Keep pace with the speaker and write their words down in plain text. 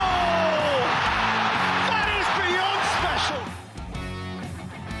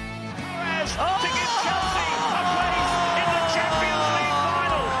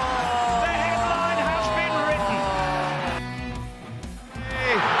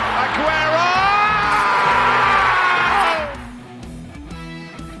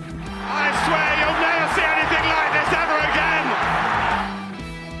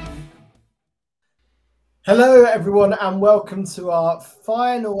Hello, everyone, and welcome to our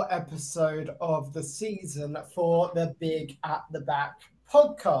final episode of the season for the Big at the Back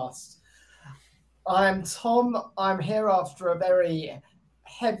podcast. I'm Tom. I'm here after a very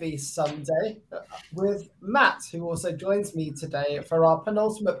heavy Sunday with Matt, who also joins me today for our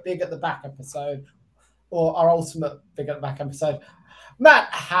penultimate Big at the Back episode, or our ultimate Big at the Back episode. Matt,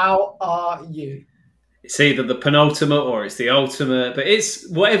 how are you? It's either the penultimate or it's the ultimate, but it's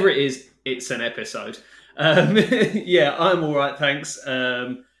whatever it is. It's an episode. Yeah, I'm all right, thanks.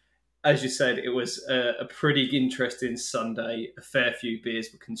 As you said, it was a pretty interesting Sunday. A fair few beers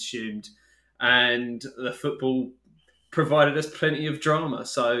were consumed, and the football provided us plenty of drama.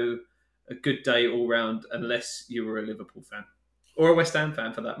 So a good day all round, unless you were a Liverpool fan or a West Ham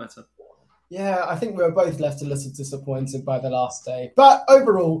fan, for that matter. Yeah, I think we were both left a little disappointed by the last day. But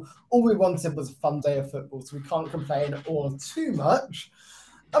overall, all we wanted was a fun day of football, so we can't complain all too much.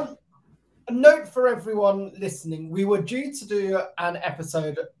 A note for everyone listening, we were due to do an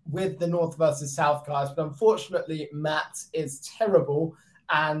episode with the North versus South guys, but unfortunately Matt is terrible,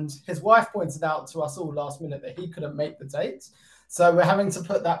 and his wife pointed out to us all last minute that he couldn't make the date. So we're having to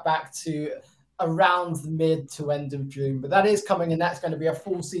put that back to around the mid to end of June, but that is coming, and that's going to be a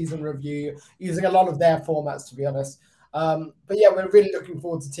full season review using a lot of their formats, to be honest. But yeah, we're really looking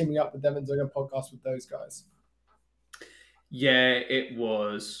forward to teaming up with them and doing a podcast with those guys. Yeah, it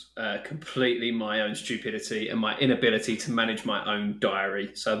was completely my own stupidity and my inability to manage my own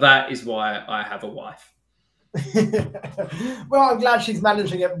diary. So that is why I have a wife. Well, I'm glad she's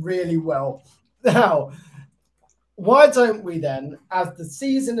managing it really well. Now, why don't we then, as the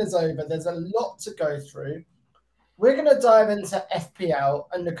season is over, there's a lot to go through. We're going to dive into FPL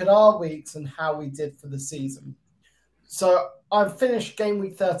and look at our weeks and how we did for the season. So I've finished game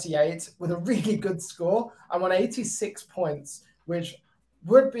week 38 with a really good score. I'm on 86 points, which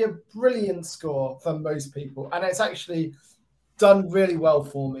would be a brilliant score for most people. And it's actually done really well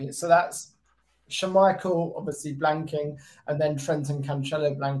for me. So that's Schmeichel obviously blanking, and then Trent and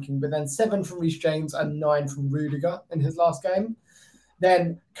Cancelo blanking, but then 7 from Reece James and 9 from Rudiger in his last game.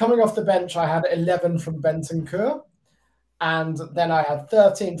 Then coming off the bench, I had 11 from Bentancur. And then I had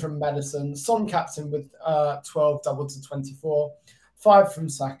 13 from Madison, Son captain with 12 double to 24, 5 from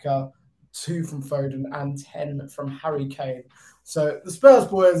Saka, 2 from Foden, and 10 from Harry Kane. So the Spurs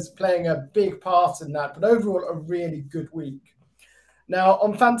boys playing a big part in that, but overall a really good week. Now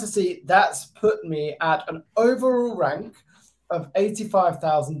on fantasy, that's put me at an overall rank of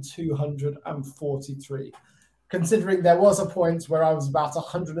 85,243. Considering there was a point where I was about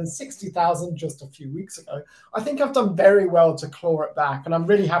 160,000 just a few weeks ago. I think I've done very well to claw it back, and I'm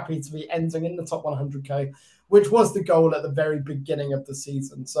really happy to be ending in the top 100k, which was the goal at the very beginning of the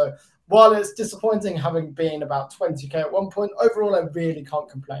season. So while it's disappointing having been about 20k at one point, overall I really can't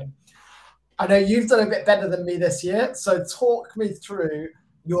complain. I know you've done a bit better than me this year, so talk me through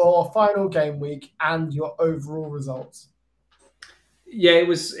your final game week and your overall results. Yeah,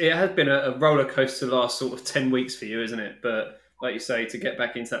 it has been a roller coaster the last sort of 10 weeks for you, isn't it? But like you say, to get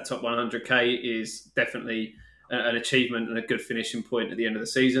back into that top 100k is definitely an achievement and a good finishing point at the end of the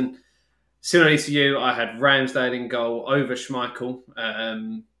season. Similarly to you, I had Ramsdale in goal over Schmeichel,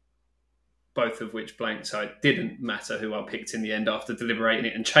 both of which blanked, so it didn't matter who I picked in the end after deliberating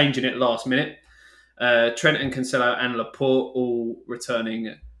it and changing it last minute. Trent and Cancelo and Laporte all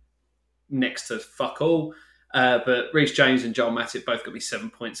returning next to fuck all. But Reece James and Joel Matip both got me 7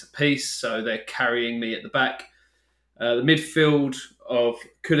 points apiece, so they're carrying me at the back. The midfield of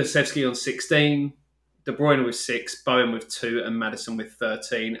Kulusevski on 16, De Bruyne with 6, Bowen with 2, and Maddison with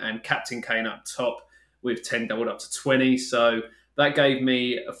 13, and Captain Kane up top with 10 doubled up to 20. So that gave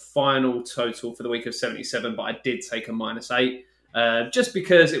me a final total for the week of 77, but I did take a -8. Just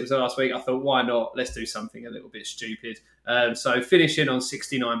because it was the last week, I thought, why not? Let's do something a little bit stupid. So finishing on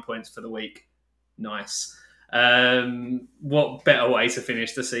 69 points for the week. Nice. What better way to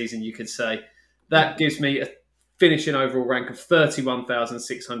finish the season, you could say. That gives me a finishing overall rank of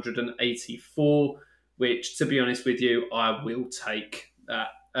 31,684, which, to be honest with you, I will take that.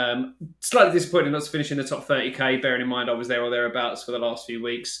 Slightly disappointed not to finish in the top 30k, bearing in mind I was there or thereabouts for the last few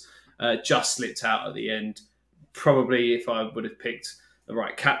weeks. Just slipped out at the end. Probably if I would have picked the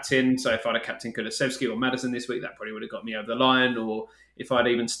right captain, so if I'd have captained Kulusevski or Maddison this week, that probably would have got me over the line. Or if I'd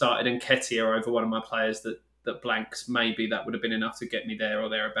even started Nketiah over one of my players that blanks, maybe that would have been enough to get me there or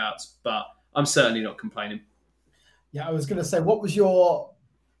thereabouts. But I'm certainly not complaining. Yeah, I was going to say, what was your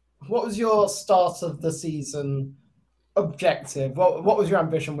start of the season objective? What was your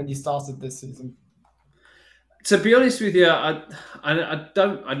ambition when you started this season? To be honest with you, I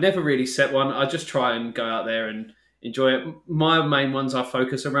never really set one. I just try and go out there and enjoy it. My main ones I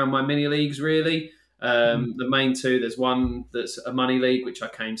focus around my mini leagues really. The main two, there's one that's a money league, which I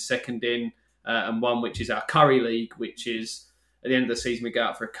came second in, and one which is our curry league, which is at the end of the season we go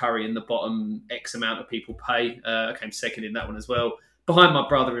out for a curry and the bottom X amount of people pay. I came second in that one as well, behind my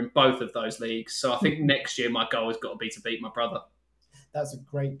brother in both of those leagues. So I think next year my goal has got to be to beat my brother. That's a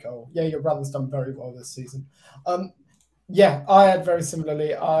great goal. Yeah, your brother's done very well this season. Yeah, I had very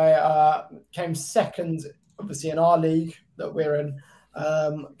similarly. I came second, obviously, in our league that we're in.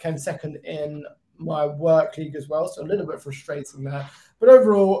 Came second in my work league as well, so a little bit frustrating there. But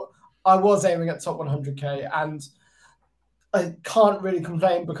overall, I was aiming at top 100k, and I can't really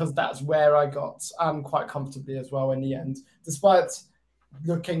complain because that's where I got quite comfortably as well in the end. Despite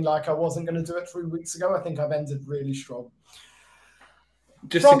looking like I wasn't going to do it 3 weeks ago, I think I've ended really strong.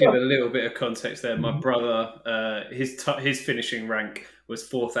 Just to give a little bit of context there, my brother, his finishing rank was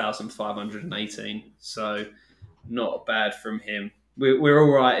 4,518, so not bad from him. We're all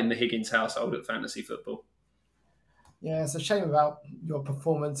right in the Higgins household at fantasy football. Yeah, it's a shame about your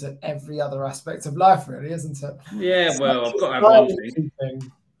performance in every other aspect of life, really, isn't it? Yeah, well, I've got to have one thing.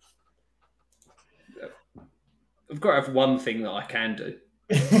 I've got to have one thing that I can do.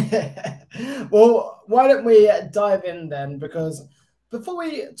 Well, why don't we dive in then? Because before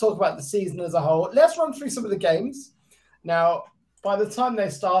we talk about the season as a whole, let's run through some of the games. Now, by the time they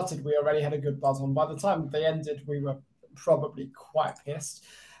started, we already had a good buzz on. By the time they ended, we were probably quite pissed.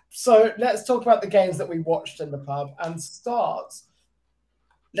 So let's talk about the games that we watched in the pub and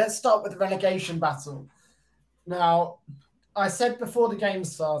let's start with the relegation battle. Now, I said before the game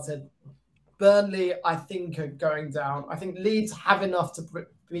started, Burnley, I think, are going down. I think Leeds have enough to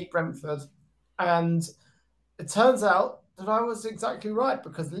beat Brentford. And it turns out that I was exactly right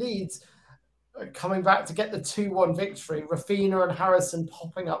because Leeds are coming back to get the 2-1 victory. Rafinha and Harrison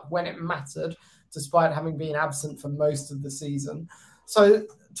popping up when it mattered, despite having been absent for most of the season. So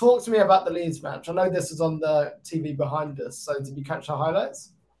talk to me about the Leeds match. I know this is on the TV behind us. So did you catch the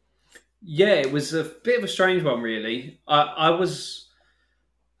highlights? Yeah, it was a bit of a strange one, really. I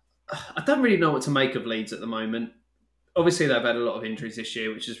don't really know what to make of Leeds at the moment. Obviously, they've had a lot of injuries this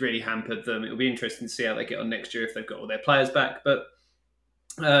year, which has really hampered them. It'll be interesting to see how they get on next year if they've got all their players back. But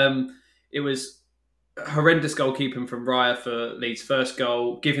it was horrendous goalkeeping from Raya for Leeds' first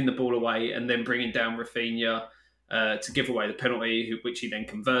goal, giving the ball away and then bringing down Rafinha to give away the penalty, which he then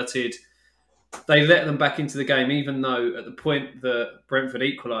converted. They let them back into the game, even though at the point that Brentford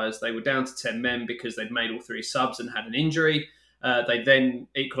equalised, they were down to 10 men because they'd made all three subs and had an injury. They then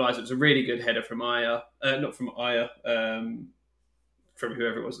equalised. It was a really good header from from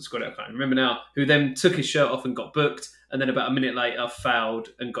whoever it was that scored it, I can't remember now, who then took his shirt off and got booked, and then about a minute later fouled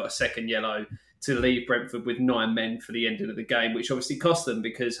and got a second yellow to leave Brentford with 9 men for the end of the game, which obviously cost them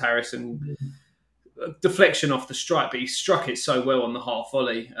because Harrison, deflection off the strike, but he struck it so well on the half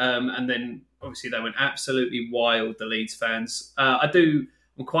volley. And then obviously they went absolutely wild, the Leeds fans. I'm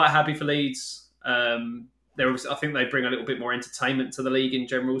quite happy for Leeds. I think they bring a little bit more entertainment to the league in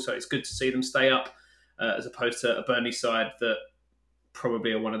general, so it's good to see them stay up as opposed to a Burnley side that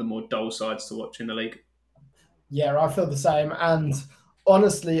probably are one of the more dull sides to watch in the league. Yeah, I feel the same. And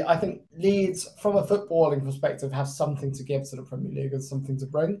honestly, I think Leeds, from a footballing perspective, have something to give to the Premier League and something to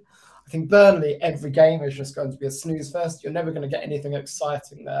bring. I think Burnley, every game is just going to be a snooze fest. You're never going to get anything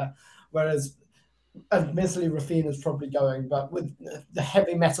exciting there. Whereas, admittedly, Rafinha's probably going, but with the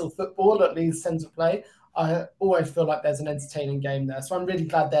heavy metal football that Leeds tend to play, I always feel like there's an entertaining game there. So I'm really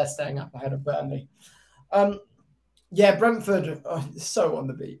glad they're staying up ahead of Burnley. Yeah, Brentford, so on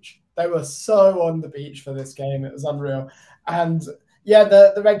the beach. They were so on the beach for this game. It was unreal. And yeah,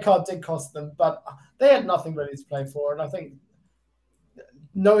 the red card did cost them, but they had nothing really to play for. And I think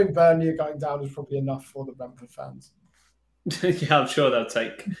knowing Burnley are going down is probably enough for the Brentford fans. Yeah, I'm sure they'll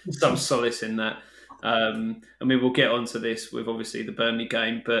take some solace in that. We'll get onto this with obviously the Burnley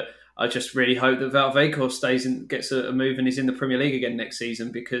game, but I just really hope that Wout Weghorst gets a move and is in the Premier League again next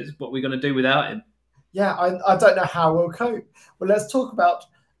season, because what are we going to do without him? Yeah, I don't know how we'll cope. Well, let's talk about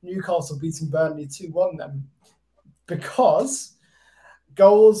Newcastle beating Burnley 2-1 then. Because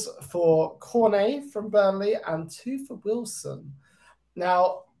goals for Cornet from Burnley and 2 for Wilson.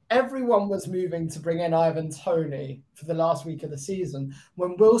 Now, everyone was moving to bring in Ivan Toney for the last week of the season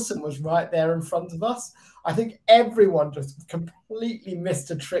when Wilson was right there in front of us. I think everyone just completely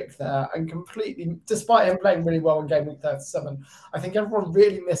missed a trick there and completely, despite him playing really well in game week 37, I think everyone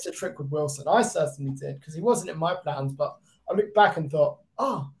really missed a trick with Wilson. I certainly did because he wasn't in my plans, but I looked back and thought,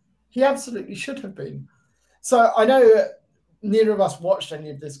 he absolutely should have been. So I know neither of us watched any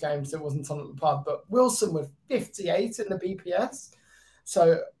of this game because it wasn't on at the pub, but Wilson was 58 in the BPS.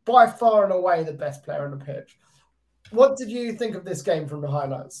 So by far and away the best player on the pitch. What did you think of this game from the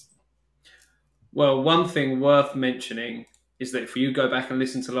highlights? Well, one thing worth mentioning is that if you go back and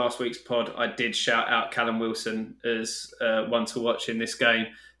listen to last week's pod, I did shout out Callum Wilson as one to watch in this game.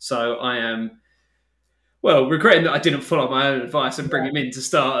 So I am, well, regretting that I didn't follow my own advice and bring him in to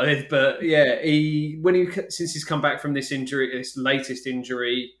start with. But yeah, since he's come back from this injury, this latest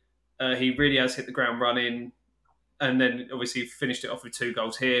injury, he really has hit the ground running, and then obviously finished it off with 2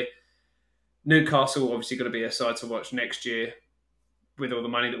 goals here. Newcastle obviously going to be a side to watch next year with all the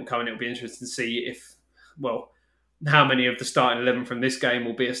money that will come in. It'll be interesting to see if, well, how many of the starting 11 from this game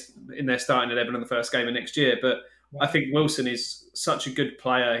will be in their starting 11 in the first game of next year. But I think Wilson is such a good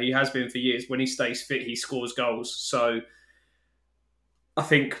player. He has been for years. When he stays fit, he scores goals. So I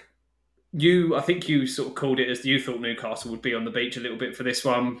think you sort of called it as you thought Newcastle would be on the beach a little bit for this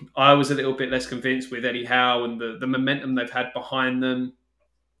one. I was a little bit less convinced with Eddie Howe and the momentum they've had behind them.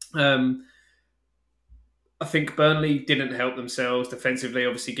 I think Burnley didn't help themselves defensively,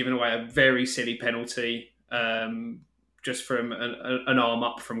 obviously giving away a very silly penalty just from an arm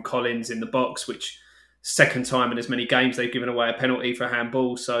up from Collins in the box, which second time in as many games they've given away a penalty for a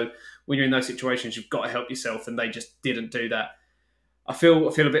handball. So when you're in those situations, you've got to help yourself, and they just didn't do that. I feel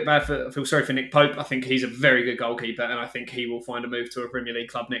a bit bad I feel sorry for Nick Pope. I think he's a very good goalkeeper, and I think he will find a move to a Premier League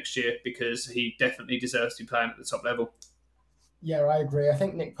club next year because he definitely deserves to be playing at the top level. Yeah, I agree. I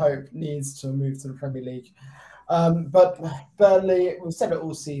think Nick Pope needs to move to the Premier League. But Burnley, we've said it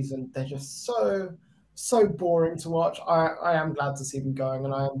all season, they're just so boring to watch. I am glad to see them going,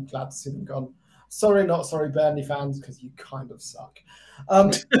 and I am glad to see them gone. Sorry, not sorry, Burnley fans, because you kind of suck.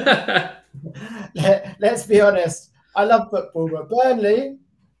 Let's be honest. I love football, but Burnley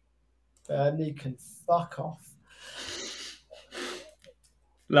can fuck off.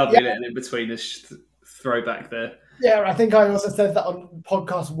 Lovely little in between this throwback there. Yeah, I think I also said that on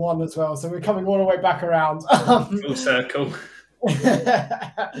podcast 1 as well. So we're coming all the way back around. Full circle.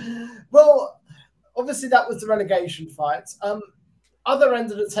 Well, obviously that was the relegation fight. Other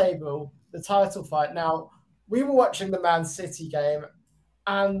end of the table, the title fight. Now, we were watching the Man City game,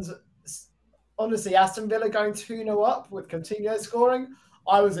 and honestly, Aston Villa going 2-0 up with Coutinho scoring.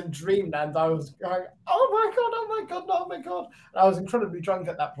 I was in dreamland. I was going, oh my God, oh my God, oh my God. And I was incredibly drunk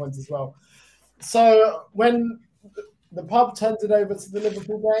at that point as well. So when the pub turned it over to the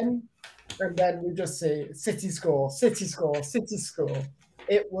Liverpool game, and then we just see City score, City score, City score.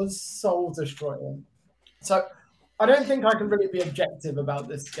 It was soul destroying. So I don't think I can really be objective about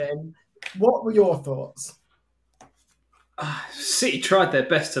this game. What were your thoughts? City tried their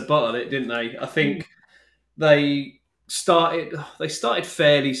best to bottle it, didn't they? I think they started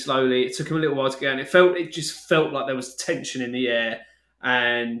fairly slowly. It took them a little while to get in. It just felt like there was tension in the air,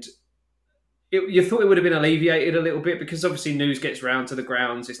 and you thought it would have been alleviated a little bit because obviously news gets round to the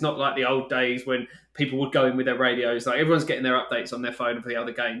grounds. It's not like the old days when people would go in with their radios. Like everyone's getting their updates on their phone for the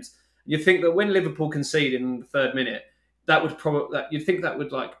other games. You think that when Liverpool concede in the 3rd minute, that would you'd think that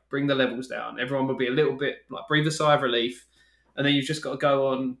would like bring the levels down. Everyone would be a little bit like breathe a sigh of relief, and then you've just got to go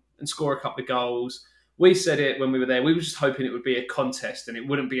on and score a couple of goals. We said it when we were there. We were just hoping it would be a contest and it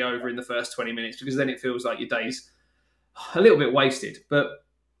wouldn't be over in the first 20 minutes because then it feels like your day's a little bit wasted. But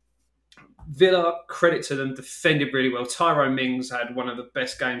Villa, credit to them, defended really well. Tyrone Mings had one of the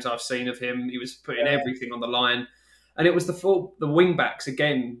best games I've seen of him. He was putting everything on the line. And it was the wing backs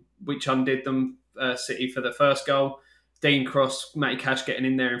again, which undid them, City, for the first goal. Dean Cross, Matty Cash getting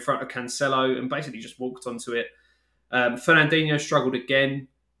in there in front of Cancelo and basically just walked onto it. Fernandinho struggled again.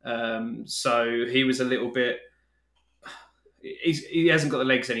 So he was a little bit... He hasn't got the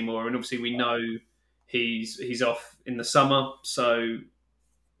legs anymore. And obviously we know he's off in the summer. So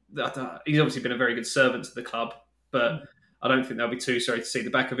he's obviously been a very good servant to the club. But I don't think they'll be too sorry to see the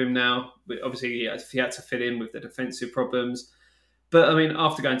back of him now. But obviously he had to fit in with the defensive problems. But I mean,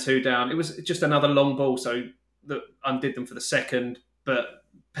 after going 2 down, it was just another long ball. So that undid them for the second. But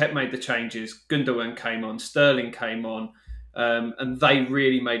Pep made the changes. Gundogan came on. Sterling came on. And they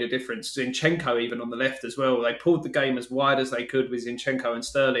really made a difference. Zinchenko even on the left as well. They pulled the game as wide as they could with Zinchenko and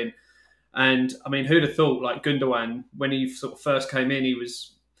Sterling. And I mean, who'd have thought like Gundogan, when he sort of first came in, he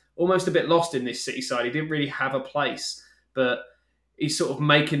was almost a bit lost in this City side. He didn't really have a place. But he's sort of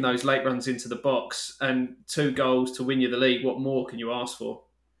making those late runs into the box and 2 goals to win you the league. What more can you ask for?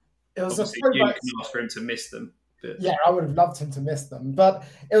 It was obviously, you can ask for him to miss them. But... yeah, I would have loved him to miss them. But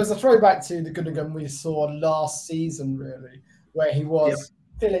it was a throwback to the Gundogan we saw last season, really, where he was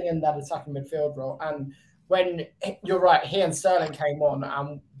filling in that attacking midfield role. And when, you're right, he and Sterling came on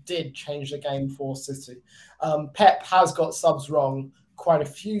and did change the game for City. Pep has got subs wrong quite a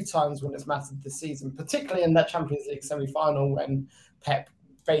few times when it's mattered this season, particularly in that Champions League semi-final when Pep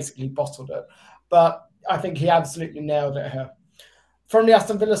basically bottled it. But I think he absolutely nailed it here. from the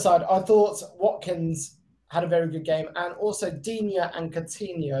Aston Villa side, I thought Watkins had a very good game, and also Digne and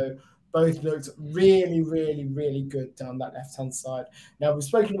Coutinho both looked really, really, really good down that left-hand side. Now, we've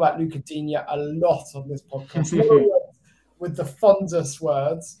spoken about Luca Digne a lot on this podcast, not always with the fondest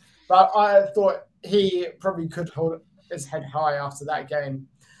words, but I thought he probably could hold his head high after that game.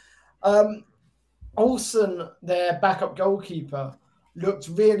 Olsen, their backup goalkeeper, looked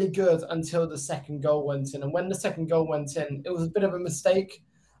really good until the second goal went in. And when the second goal went in, it was a bit of a mistake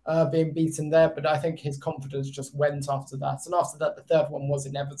being beaten there, but I think his confidence just went after that. And after that, the third one was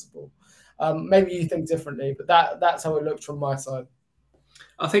inevitable. Maybe you think differently, but that's how it looked from my side.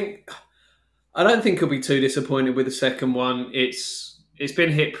 I don't think he'll be too disappointed with the second one. It's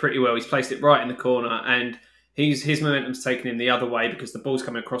been hit pretty well. He's placed it right in the corner, and his momentum's taken him the other way because the ball's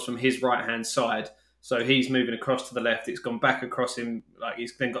coming across from his right hand side. So he's moving across to the left. It's gone back across him. Like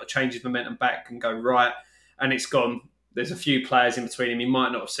he's then got to change his momentum back and go right, and it's gone. There's a few players in between him. He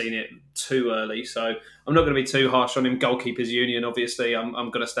might not have seen it too early, so I'm not going to be too harsh on him. Goalkeepers union, obviously, I'm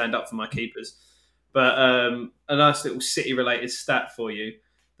going to stand up for my keepers. But a nice little City-related stat for you: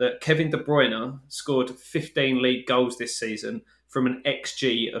 that Kevin De Bruyne scored 15 league goals this season from an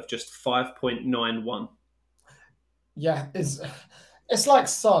XG of just 5.91. Yeah, it's like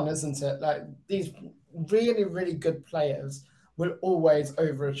Son, isn't it? Like these really, really good players will always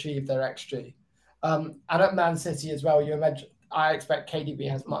overachieve their XG. And at Man City as well, I expect KDB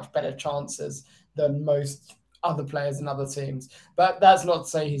has much better chances than most other players in other teams. But that's not to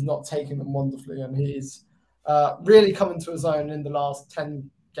say he's not taking them wonderfully, and he's really coming to his own in the last 10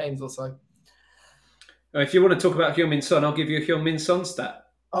 games or so. If you want to talk about Heung-min Son, I'll give you a Heung-min Son stat.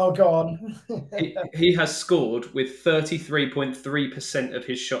 Oh, go on. He has scored with 33.3% of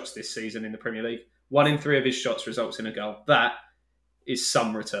his shots this season in the Premier League. 1 in 3 of his shots results in a goal. That is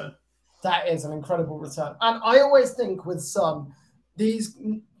some return. That is an incredible return. And I always think with Son, these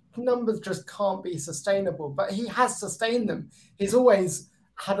numbers just can't be sustainable, but he has sustained them. He's always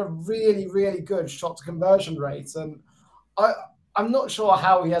had a really, really good shot to conversion rate. And I'm not sure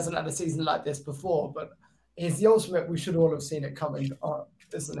how he hasn't had a season like this before, but he's the ultimate. We should all have seen it coming,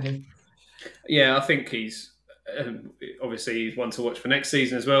 isn't he? Yeah, I think he's obviously he's one to watch for next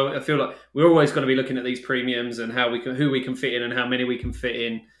season as well. I feel like we're always going to be looking at these premiums and who we can fit in and how many we can fit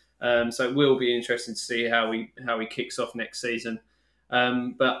in. So it will be interesting to see how he kicks off next season.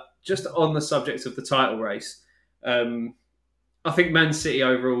 But just on the subject of the title race, I think Man City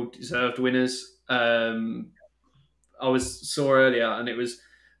overall deserved winners. I saw earlier, and it was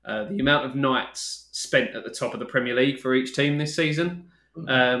the amount of nights spent at the top of the Premier League for each team this season.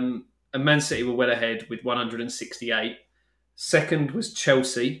 And Man City were well ahead with 168. Second was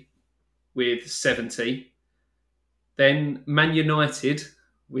Chelsea with 70. Then Man United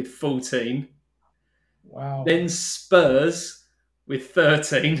with 14. Wow. Then Spurs with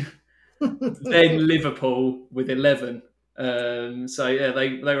 13. Then Liverpool with 11. So yeah,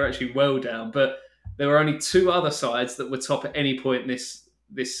 they were actually well down. But there were only 2 other sides that were top at any point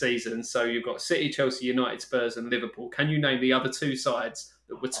this season. So you've got City, Chelsea, United, Spurs, and Liverpool. Can you name the other 2 sides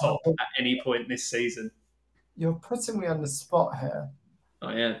that were top at any point this season? You're putting me on the spot here. Oh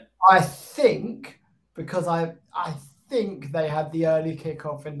yeah. I think because I think they had the early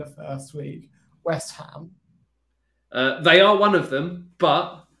kickoff in the first week. West Ham. They are one of them,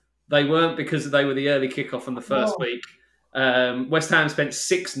 but they weren't because they were the early kickoff on the first week. West Ham spent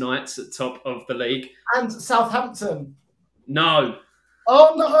 6 nights at top of the league. And Southampton. No.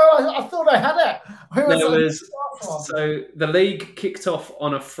 Oh, no, I thought I had it. So the league kicked off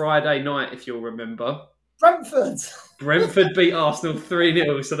on a Friday night, if you'll remember. Brentford Beat Arsenal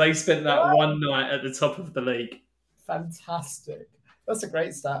 3-0, so they spent that one night at the top of the league. Fantastic. That's a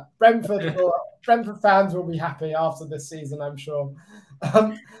great stat. Brentford fans will be happy after this season, I'm sure.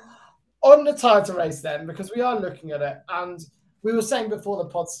 On the title race then, because we are looking at it, and we were saying before the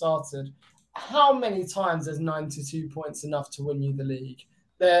pod started, how many times is 92 points enough to win you the league?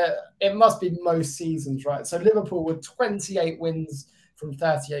 It must be most seasons, right? So Liverpool with 28 wins from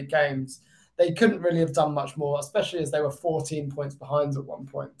 38 games. They couldn't really have done much more, especially as they were 14 points behind at one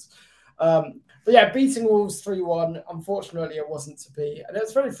point. But yeah, beating Wolves 3-1, unfortunately it wasn't to be. And it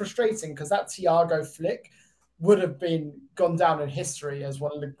was very frustrating because that Thiago flick would have gone down in history as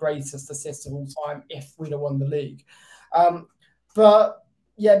one of the greatest assists of all time if we'd have won the league. But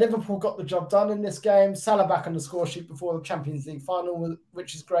yeah, Liverpool got the job done in this game. Salah back on the score sheet before the Champions League final,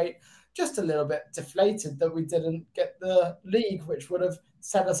 which is great. Just a little bit deflated that we didn't get the league, which would have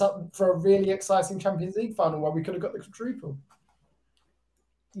set us up for a really exciting Champions League final where we could have got the quadruple.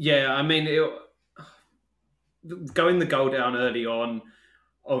 Yeah, I mean, going the goal down early on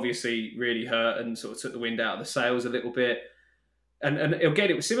obviously really hurt and sort of took the wind out of the sails a little bit. And again,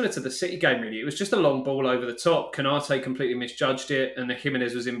 it was similar to the City game, really. It was just a long ball over the top. Kanate completely misjudged it, and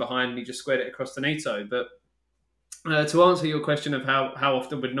Jimenez was in behind, and he just squared it across to Neto. But to answer your question of how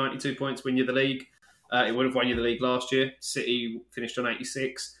often would 92 points win you the league, it would have won you the league last year. City finished on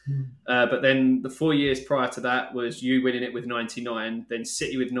 86. But then the 4 years prior to that was you winning it with 99, then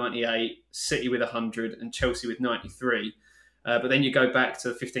City with 98, City with 100, and Chelsea with 93. But then you go back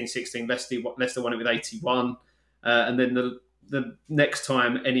to 15-16, Leicester won it with 81. And then the next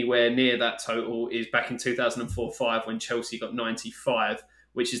time anywhere near that total is back in 2004-05 when Chelsea got 95,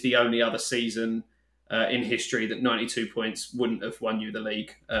 which is the only other season in history that 92 points wouldn't have won you the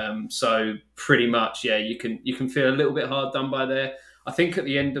league. So pretty much, yeah, you can feel a little bit hard done by there. I think at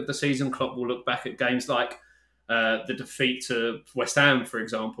the end of the season, Klopp will look back at games like the defeat to West Ham, for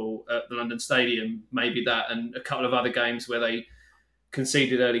example, at the London Stadium, maybe that, and a couple of other games where they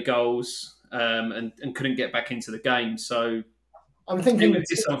conceded early goals and couldn't get back into the game. So I'm thinking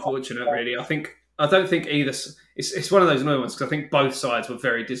it's unfortunate, really. I don't think either. It's one of those annoying ones because I think both sides were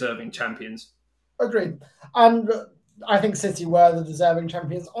very deserving champions. Agreed. And I think City were the deserving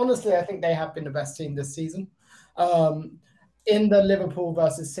champions. Honestly, I think they have been the best team this season. In the Liverpool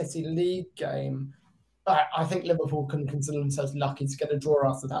versus City league game, I think Liverpool can consider themselves lucky to get a draw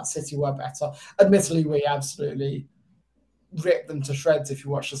after that. City were better. Admittedly, we absolutely ripped them to shreds if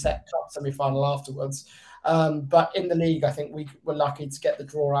you watch the cup semi-final afterwards. But in the league, I think we were lucky to get the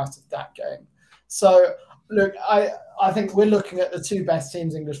draw out of that game. So, look, I think we're looking at the two best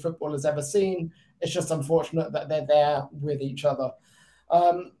teams English football has ever seen. It's just unfortunate that they're there with each other.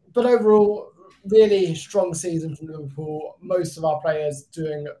 But overall, really strong season from Liverpool. Most of our players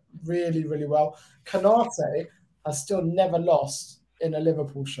doing really, really well. Kanate has still never lost in a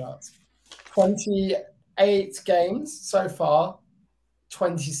Liverpool shirt. 28 games so far,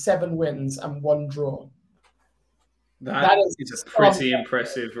 27 wins and 1 draw. That is a pretty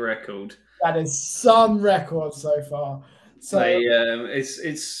impressive record. That is some record so far. So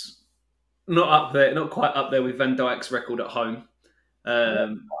it's not up there, not quite up there with Van Dijk's record at home.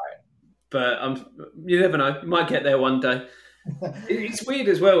 But you never know. You might get there one day. It's weird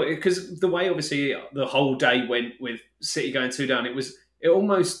as well because the way obviously the whole day went with City going 2 down, it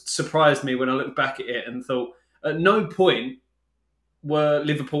almost surprised me when I looked back at it and thought at no point were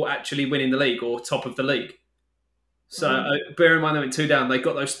Liverpool actually winning the league or top of the league. So bear in mind they went 2 down. They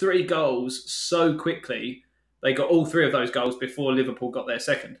got those 3 goals so quickly. They got all 3 of those goals before Liverpool got their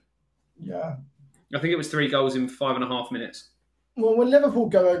second. Yeah. I think it was 3 goals in 5.5 minutes. Well, when Liverpool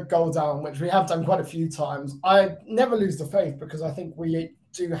go a goal down, which we have done quite a few times, I never lose the faith because I think we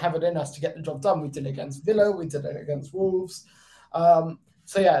do have it in us to get the job done. We did it against Villa. We did it against Wolves. So,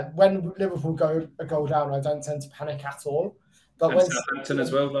 yeah, when Liverpool go a goal down, I don't tend to panic at all. But when Southampton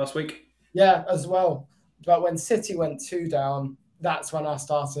as well last week. Yeah, as well. But when City went 2 down, that's when I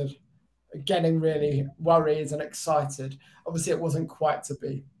started getting really worried and excited. Obviously, it wasn't quite to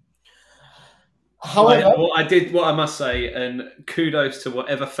be. However, what I must say, and kudos to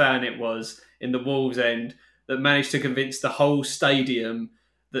whatever fan it was in the Wolves end that managed to convince the whole stadium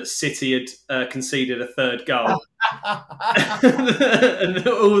that City had conceded a 3rd goal. And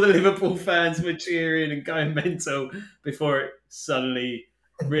all the Liverpool fans were cheering and going mental before it suddenly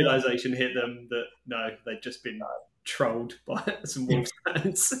realisation hit them that no, they'd just been trolled by some Wolves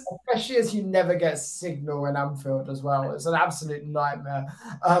fans. Especially as you never get signal in Anfield as well. It's an absolute nightmare.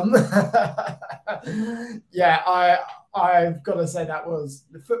 Yeah, I've got to say that was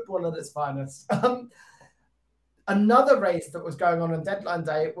the football at its finest. Another race that was going on deadline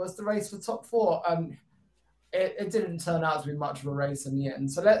day was the race for top 4. And it didn't turn out to be much of a race in the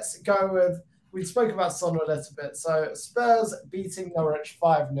end. So let's go with, we spoke about Son a little bit. So Spurs beating Norwich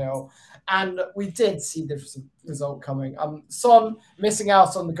 5-0. And we did see this result coming. Son missing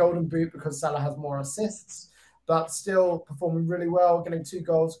out on the golden boot because Salah has more assists, but still performing really well, getting 2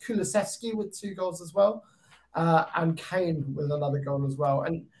 goals. Kulusevski with 2 goals as well. And Kane with another goal as well.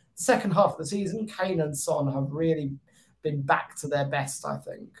 And the second half of the season, Kane and Son have really been back to their best, I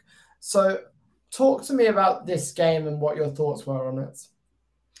think. So talk to me about this game and what your thoughts were on it.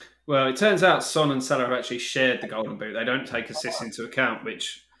 Well, it turns out Son and Salah have actually shared the golden boot. They don't take assists into account,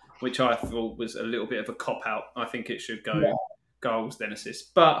 which I thought was a little bit of a cop-out. I think it should go goals, then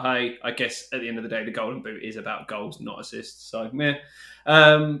assists. But hey, I guess at the end of the day, the golden boot is about goals, not assists. So, meh.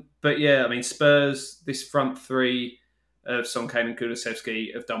 But yeah, I mean, Spurs, this front 3 of Son, Kane and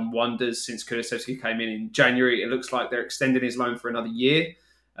Kulusevski have done wonders since Kulusevski came in January. It looks like they're extending his loan for another year.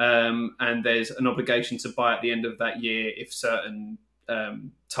 And there's an obligation to buy at the end of that year if certain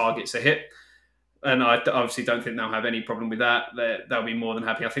targets are hit. And I obviously don't think they'll have any problem with that. They'll be more than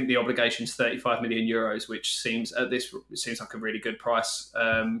happy. I think the obligation is 35 million euros, which seems like a really good price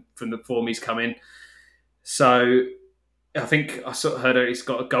from the form he's come in. So I think I sort of heard he's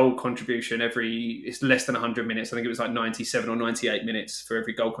got a goal contribution it's less than 100 minutes. I think it was like 97 or 98 minutes for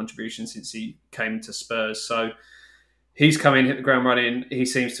every goal contribution since he came to Spurs. So he's come in, hit the ground running. He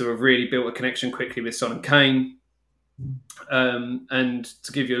seems to have really built a connection quickly with Son and Kane. And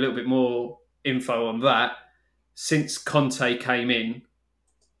to give you a little bit more info on that, since Conte came in,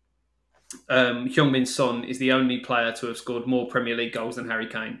 Heung-min Son is the only player to have scored more Premier League goals than Harry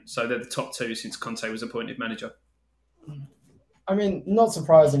Kane. So they're the top two since Conte was appointed manager. I mean, not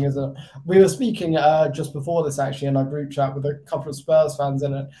surprising, is it? We were speaking just before this, actually, in our group chat with a couple of Spurs fans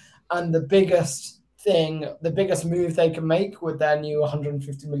in it. And the biggest move they can make with their new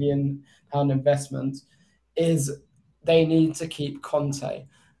 £150 million investment is they need to keep Conte.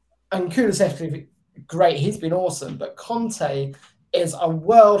 And Kulusevski, great, he's been awesome, but Conte is a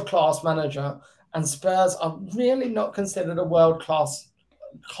world-class manager, and Spurs are really not considered a world-class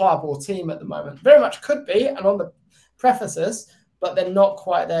club or team at the moment. Very much could be, and on the prefaces, but they're not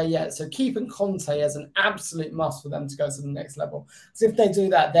quite there yet. So keeping Conte is an absolute must for them to go to the next level. Because if they do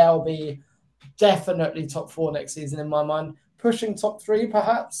that, they'll be definitely top 4 next season in my mind. Pushing top 3,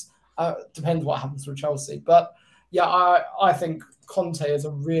 perhaps. Depends what happens with Chelsea. But yeah, I think Conte is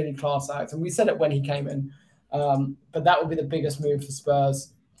a really class act. And we said it when he came in. But that would be the biggest move for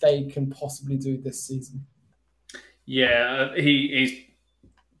Spurs they can possibly do this season. Yeah, he's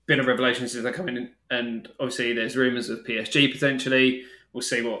been a revelation since they come in, and obviously there's rumours of PSG potentially. We'll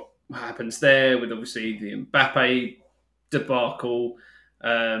see what happens there with obviously the Mbappe debacle.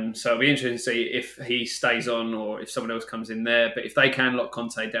 So it'll be interesting to see if he stays on or if someone else comes in there. But if they can lock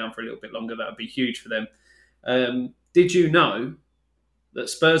Conte down for a little bit longer, that would be huge for them. Did you know that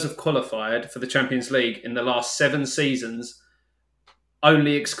Spurs have qualified for the Champions League in the last 7 seasons,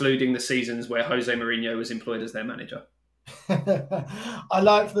 only excluding the seasons where Jose Mourinho was employed as their manager? I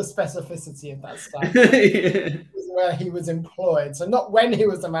like the specificity of that stat. Where he was employed. So not when he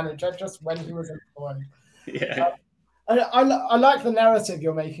was the manager, just when he was employed. Yeah. I like the narrative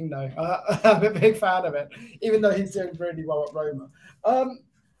you're making, though. I'm a big fan of it, even though he's doing really well at Roma.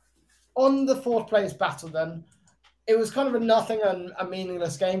 On the 4th place battle, then, it was kind of a nothing and a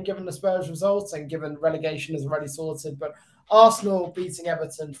meaningless game given the Spurs results and given relegation is already sorted. But Arsenal beating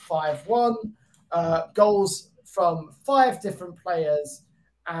Everton 5-1, goals from 5 different players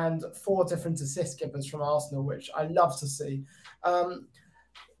and 4 different assist givers from Arsenal, which I love to see.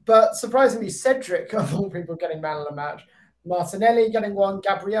 But surprisingly, Cedric, of all people, getting man of the match. Martinelli getting 1,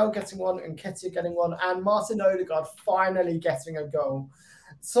 Gabriel getting 1, and Nketiah getting 1, and Martin Odegaard finally getting a goal.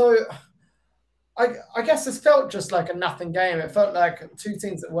 So I guess this felt just like a nothing game. It felt like 2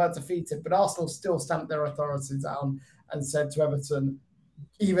 teams that were defeated, but Arsenal still stamped their authority down and said to Everton,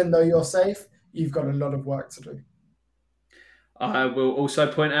 even though you're safe, you've got a lot of work to do. I will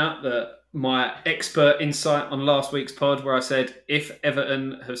also point out that my expert insight on last week's pod, where I said if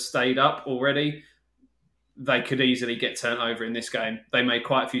Everton have stayed up already, they could easily get turned over in this game. They made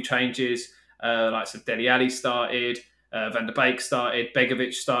quite a few changes. Like so Dele Alli started, Van der Beek started,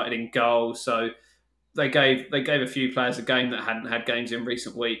 Begovic started in goal. So they gave a few players a game that hadn't had games in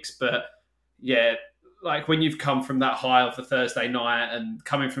recent weeks. But yeah, like when you've come from that high of the Thursday night and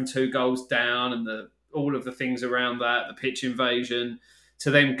coming from 2 goals down and all of the things around that, the pitch invasion, to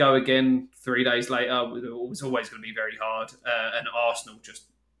then go again 3 days later, it was always going to be very hard. And Arsenal just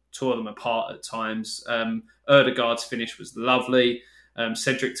tore them apart at times. Odegaard's finish was lovely.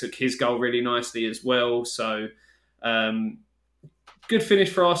 Cedric took his goal really nicely as well. So good finish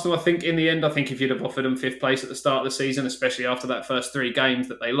for Arsenal. I think in the end, if you'd have offered them 5th place at the start of the season, especially after that first 3 games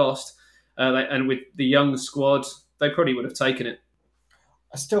that they lost, and with the young squad, they probably would have taken it.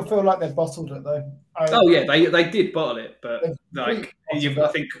 I still feel like they've bottled it, though. They did bottle it, but I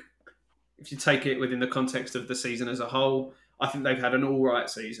think if you take it within the context of the season as a whole, I think they've had an all right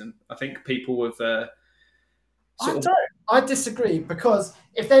season. I think people have. I disagree, because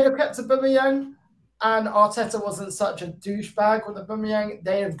if they'd have kept Aubameyang and Arteta wasn't such a douchebag with Aubameyang,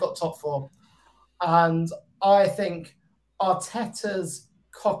 they have got top 4. And I think Arteta's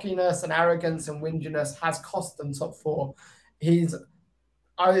cockiness and arrogance and whinginess has cost them top 4.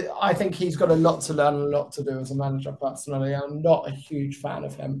 I think he's got a lot to learn and a lot to do as a manager, personally. I'm not a huge fan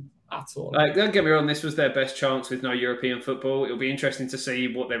of him at all. Don't get me wrong, this was their best chance with no European football. It'll be interesting to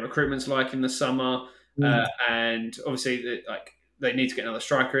see what their recruitment's like in the summer. And obviously, they need to get another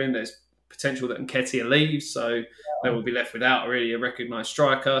striker in. There's potential that Nketiah leaves, so they will be left without a recognised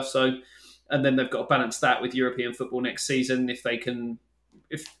striker. So, and then they've got to balance that with European football next season if they can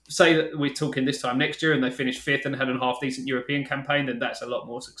if say that we're talking this time next year and they finish fifth and had a half decent European campaign, then that's a lot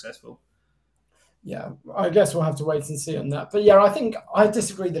more successful. Yeah, I guess we'll have to wait and see on that. But yeah, I think I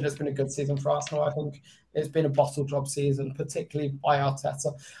disagree that it's been a good season for Arsenal. I think it's been a bottle job season, particularly by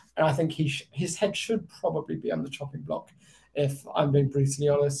Arteta. And I think his head should probably be on the chopping block, if I'm being brutally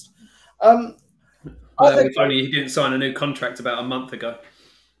honest. Well, if only he didn't sign a new contract about a month ago.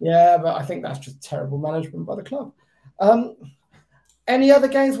 Yeah, but I think that's just terrible management by the club. Any other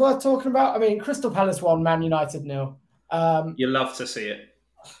games worth talking about? I mean, Crystal Palace won, Man United 0. You love to see it.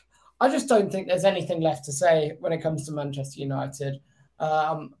 I just don't think there's anything left to say when it comes to Manchester United.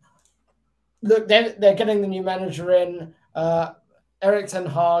 Look, they're getting the new manager in. Eric Ten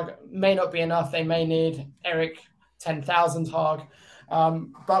Hag may not be enough. They may need Eric 10,000 Hag.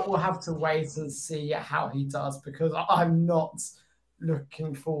 But we'll have to wait and see how he does, because I'm not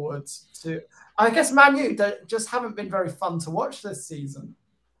looking forward to... I guess Man U just haven't been very fun to watch this season.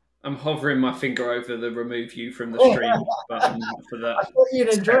 I'm hovering my finger over the remove you from the stream button for that. I thought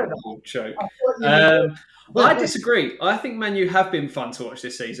you'd enjoy that. Joke. I disagree. I think Man U have been fun to watch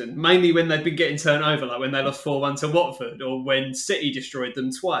this season, mainly when they've been getting turned over, like when they lost 4-1 to Watford or when City destroyed them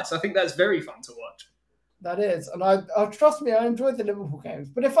twice. I think that's very fun to watch. That is. And I trust me, I enjoyed the Liverpool games.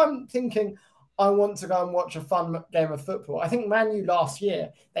 But if I'm thinking I want to go and watch a fun game of football, I think Man U last year,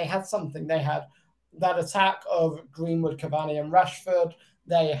 they had something. They had that attack of Greenwood, Cavani and Rashford.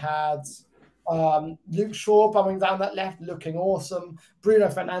 They had Luke Shaw bumming down that left, looking awesome. Bruno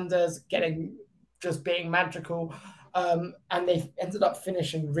Fernandes just being magical. And they ended up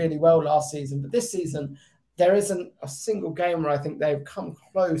finishing really well last season. But this season, there isn't a single game where I think they've come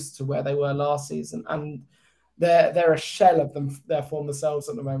close to where they were last season. And they're a shell of their former selves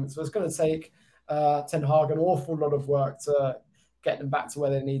at the moment. So it's going to take Ten Hag an awful lot of work to get them back to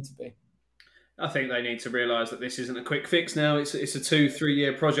where they need to be. I think they need to realise that this isn't a quick fix now. It's a 2-3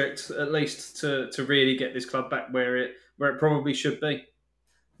 year project at least to really get this club back where it probably should be.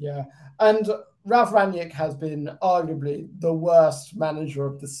 Yeah, and Ralf Rangnick has been arguably the worst manager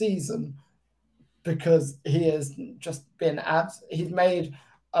of the season, because he has just been he's made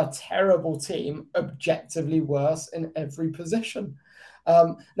a terrible team objectively worse in every position.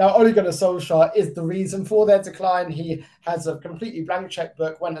 Now, Ole Gunnar Solskjaer is the reason for their decline. He has a completely blank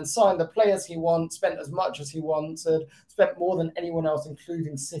checkbook, went and signed the players he wants, spent as much as he wanted, spent more than anyone else,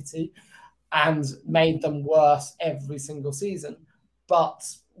 including City, and made them worse every single season. But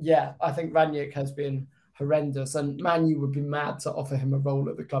yeah, I think Rangnick has been horrendous, and Man U would be mad to offer him a role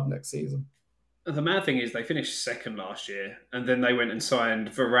at the club next season. The mad thing is they finished second last year, and then they went and signed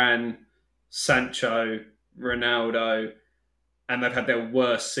Varane, Sancho, Ronaldo, and they've had their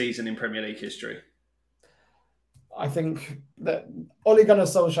worst season in Premier League history. I think that Ole Gunnar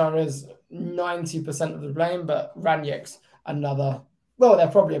Solskjaer is 90% of the blame, but Rangnick's another... Well, they're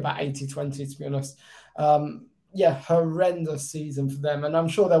probably about 80-20, to be honest. Horrendous season for them, and I'm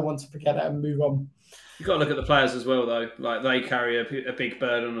sure they'll want to forget it and move on. You've got to look at the players as well, though. Like, they carry a big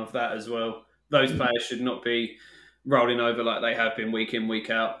burden of that as well. Those players should not be rolling over like they have been week in, week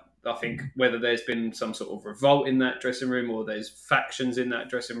out. I think whether there's been some sort of revolt in that dressing room or there's factions in that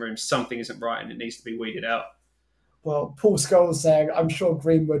dressing room, something isn't right and it needs to be weeded out. Well, Paul Scholes saying, I'm sure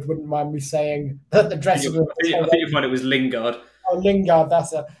Greenwood wouldn't mind me saying that the dressing room... I think you'll find it was Lingard. Oh, Lingard,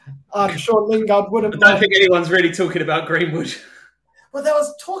 I'm sure Lingard wouldn't... I don't think anyone's really talking about Greenwood. Well, there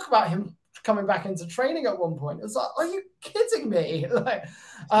was talk about him coming back into training at one point. It was like, are you kidding me? But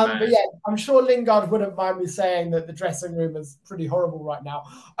yeah, I'm sure Lingard wouldn't mind me saying that the dressing room is pretty horrible right now.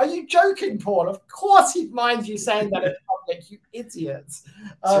 Are you joking, Paul? Of course he'd mind you saying that in public, you idiots.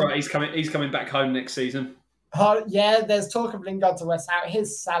 That's right, he's coming back home next season. Yeah, there's talk of Lingard to West Ham.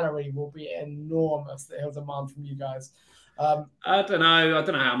 His salary will be enormous that he'll demand from you guys. I don't know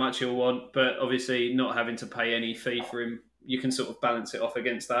how much he'll want, but obviously not having to pay any fee for him, you can sort of balance it off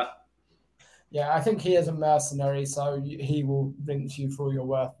against that. Yeah, I think he is a mercenary, so he will rinse you for all your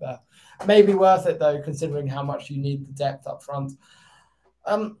worth there. Maybe worth it, though, considering how much you need the depth up front.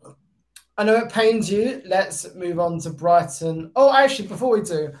 I know it pains you. Let's move on to Brighton. Oh, actually, before we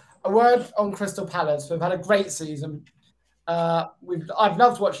do, a word on Crystal Palace. We've had a great season. I've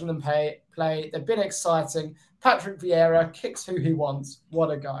loved watching them play. They've been exciting. Patrick Vieira kicks who he wants.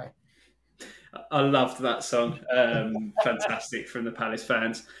 What a guy. I loved that song. Fantastic from the Palace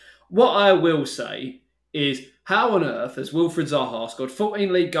fans. What I will say is, how on earth has Wilfried Zaha scored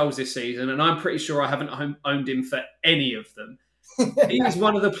 14 league goals this season, and I'm pretty sure I haven't owned him for any of them. He's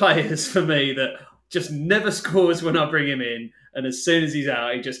one of the players for me that just never scores when I bring him in, and as soon as he's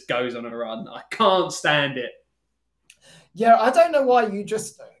out, he just goes on a run. I can't stand it. Yeah, I don't know why you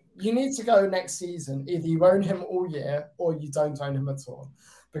just you need to go next season. Either you own him all year or you don't own him at all,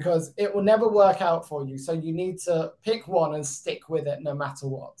 because it will never work out for you. So you need to pick one and stick with it no matter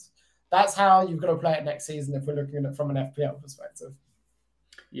what. That's how you've got to play it next season if we're looking at it from an FPL perspective.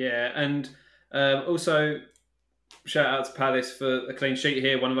 Yeah, and also shout out to Palace for a clean sheet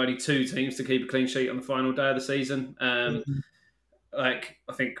here. One of only two teams to keep a clean sheet on the final day of the season. I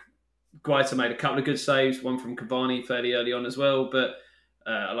think Guaita made a couple of good saves, one from Cavani fairly early on as well. But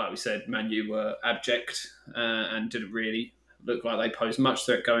like we said, Man U were abject and didn't really look like they posed much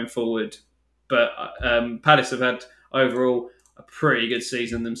threat going forward. But Palace have had overall a pretty good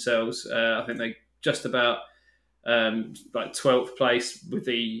season themselves. I think they just about 12th place with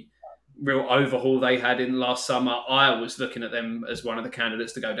the real overhaul they had in last summer. I was looking at them as one of the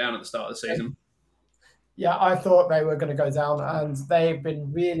candidates to go down at the start of the season. Yeah, I thought they were going to go down, and they've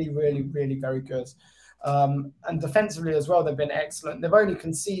been really, really, really very good. And defensively as well, they've been excellent. They've only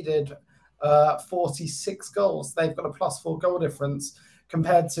conceded 46 goals. They've got a +4 goal difference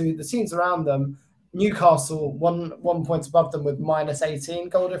compared to the teams around them. Newcastle, one point above them with -18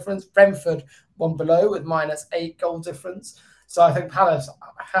 goal difference. Brentford, one below with -8 goal difference. So I think Palace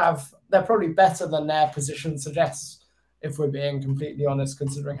they're probably better than their position suggests, if we're being completely honest,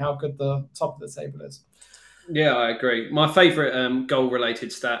 considering how good the top of the table is. Yeah, I agree. My favourite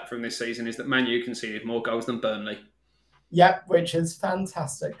goal-related stat from this season is that Man U conceded more goals than Burnley. Yep, which is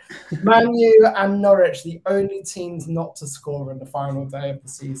fantastic. Man U and Norwich, the only teams not to score in the final day of the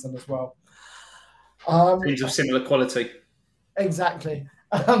season as well. Teams of similar quality. Exactly.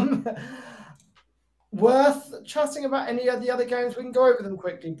 Worth chatting about any of the other games? We can go over them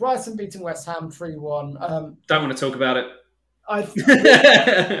quickly. Brighton beating West Ham 3-1. Don't want to talk about it. We're going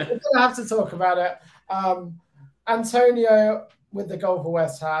to have to talk about it. Antonio with the goal for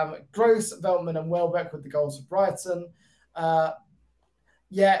West Ham. Gross, Veltman and Welbeck with the goals for Brighton. Brighton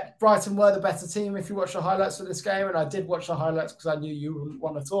were the better team if you watch the highlights for this game, and I did watch the highlights because I knew you wouldn't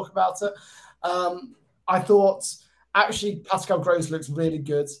want to talk about it. I thought, actually, Pascal Gross looks really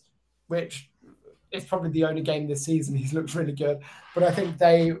good, which is probably the only game this season he's looked really good. But I think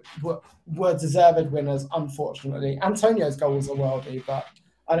they were deserved winners, unfortunately. Antonio's goal was a worldie, but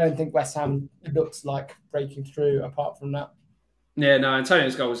I don't think West Ham looks like breaking through apart from that. Yeah, no,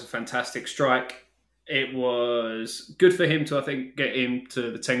 Antonio's goal was a fantastic strike. It was good for him to, I think, get him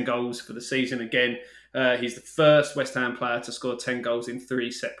to the 10 goals for the season again. He's the first West Ham player to score 10 goals in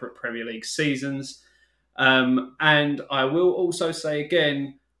 3 separate Premier League seasons. And I will also say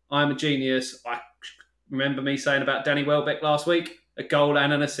again, I'm a genius. I remember me saying about Danny Welbeck last week, a goal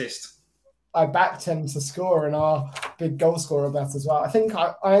and an assist. I backed him to score in our big goal scorer bet as well. I think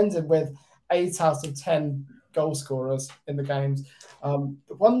I ended with 8 out of 10 goal scorers in the games. The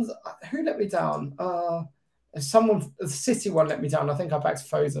ones who let me down, the City one let me down. I think I backed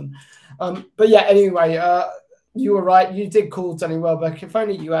Foden. But yeah, anyway, you were right. You did call Danny Welbeck. If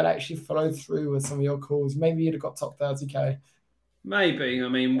only you had actually followed through with some of your calls, maybe you'd have got top 30k. Maybe. I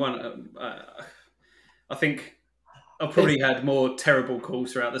mean, I think I've probably had more terrible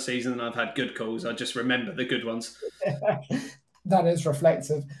calls throughout the season than I've had good calls. I just remember the good ones. That is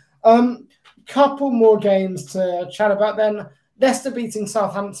reflective. Couple more games to chat about then. Leicester beating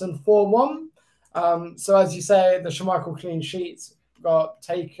Southampton 4-1. So as you say, the Schmeichel clean sheet got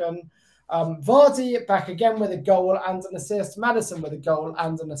taken. Vardy back again with a goal and an assist. Maddison with a goal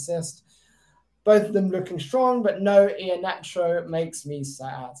and an assist. Both of them looking strong, but no Iheanacho makes me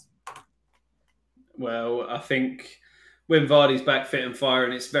sad. Well, I think when Vardy's back fit and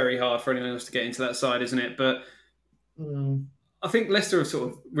firing, it's very hard for anyone else to get into that side, isn't it? But I think Leicester have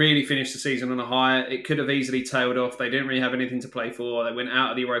sort of really finished the season on a high. It could have easily tailed off. They didn't really have anything to play for. They went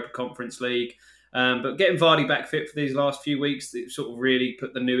out of the Europa Conference League. But getting Vardy back fit for these last few weeks, it sort of really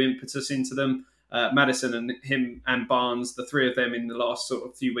put the new impetus into them. Maddison and him and Barnes, the three of them in the last sort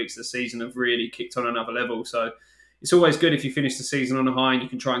of few weeks of the season have really kicked on another level. So it's always good if you finish the season on a high and you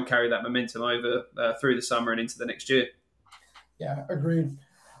can try and carry that momentum over through the summer and into the next year. Yeah, agreed.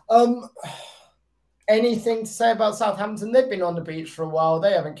 Anything to say about Southampton? They've been on the beach for a while.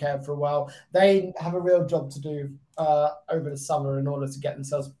 They haven't cared for a while. They have a real job to do over the summer in order to get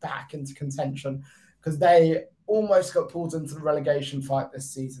themselves back into contention, because they almost got pulled into the relegation fight this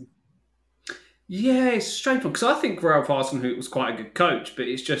season. Yeah, it's a strange one, because I think Ralph Hasenhüttl was quite a good coach, but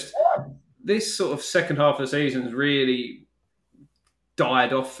it's just this sort of second half of the season has really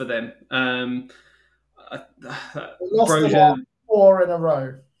died off for them. Lost 4 in a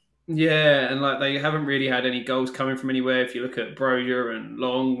row. Yeah, and like they haven't really had any goals coming from anywhere. If you look at Brozier and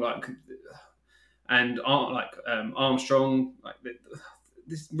Long, and Armstrong,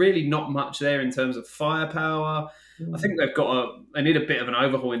 there's really not much there in terms of firepower. I think they need a bit of an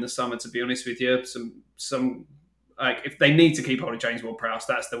overhaul in the summer, to be honest with you. Some like if they need to keep hold of James Ward-Prowse,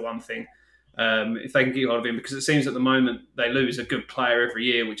 that's the one thing. If they can keep hold of him, because it seems at the moment they lose a good player every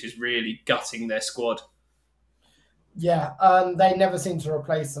year, which is really gutting their squad. Yeah, they never seem to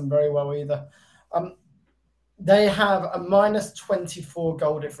replace them very well either. They have a minus 24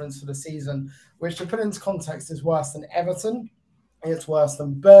 goal difference for the season, which, to put into context, is worse than Everton. It's worse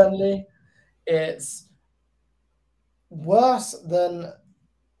than Burnley. It's worse than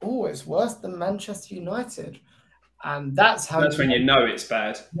Manchester United. And that's when you know it's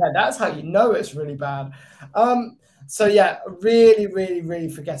bad. Yeah, that's how you know it's really bad. So yeah, really, really, really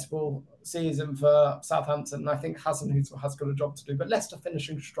forgettable season for Southampton. I think Hassan has got a job to do, but Leicester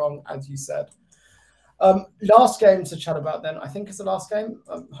finishing strong, as you said. Last game to chat about then, I think is the last game.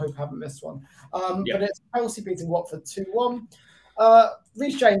 Hope I haven't missed one. But it's Chelsea beating Watford 2-1.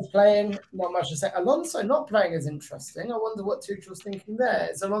 Reece James playing, not much to say. Alonso not playing is interesting. I wonder what Tuchel's thinking there.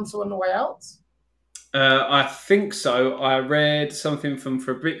 Is Alonso on the way out? I think so. I read something from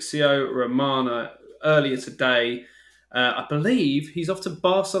Fabrizio Romano earlier today. I believe he's off to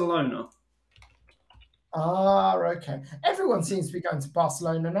Barcelona. Okay. Everyone seems to be going to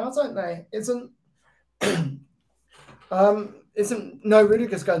Barcelona now, don't they? Isn't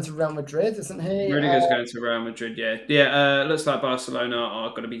Rudiger's going to Real Madrid, isn't he? Rudiger's going to Real Madrid, yeah. Looks like Barcelona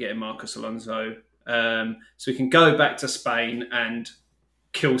are going to be getting Marcos Alonso, so we can go back to Spain and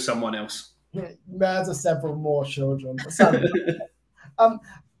kill someone else. Murder several more children.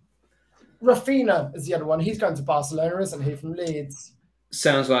 Rafinha is the other one. He's going to Barcelona, isn't he, from Leeds?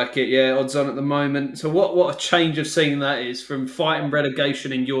 Sounds like it, yeah. Odds on at the moment. So what a change of scene that is, from fighting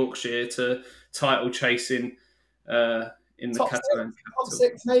relegation in Yorkshire to title chasing in the Catalan capital. Top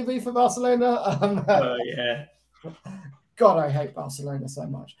 6 maybe for Barcelona. Yeah. God, I hate Barcelona so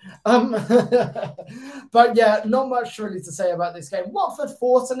much. But yeah, not much really to say about this game. Watford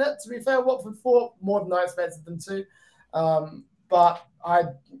fought in it, to be fair. Watford fought more than I expected them to. But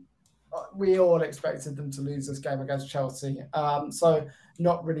we all expected them to lose this game against Chelsea. So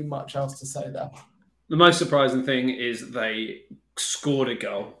not really much else to say there. The most surprising thing is they scored a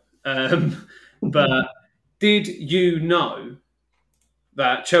goal. But did you know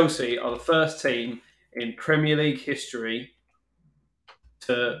that Chelsea are the first team in Premier League history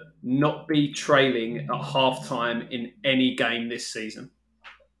to not be trailing at half-time in any game this season?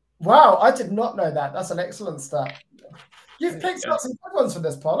 Wow, I did not know that. That's an excellent stat. You've picked up some good ones for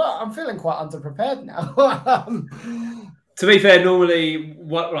this pod. I'm feeling quite underprepared now. To be fair, normally,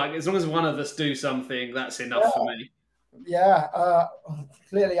 as long as one of us do something, that's enough for me. Yeah,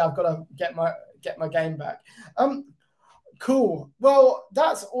 clearly I've got to get my game back. Cool. Well,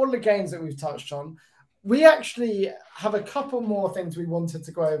 that's all the games that we've touched on. We actually have a couple more things we wanted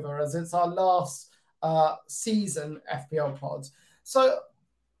to go over, as it's our last season FPL pod. So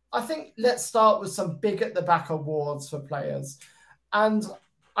I think let's start with some big at the back awards for players. And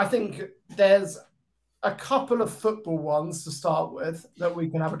I think there's a couple of football ones to start with that we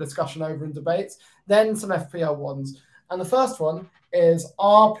can have a discussion over and debate, then some FPL ones. And the first one is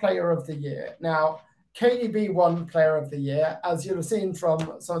our player of the year. Now, KDB won player of the year, as you'll have seen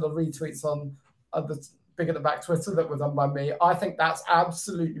from some of the retweets on the Big at the Back Twitter that were done by me. I think that's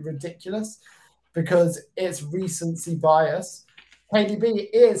absolutely ridiculous because it's recency bias. KDB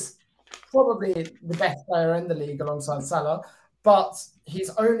is probably the best player in the league alongside Salah, but he's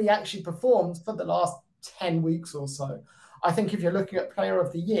only actually performed for the last 10 weeks or so. I think if you're looking at player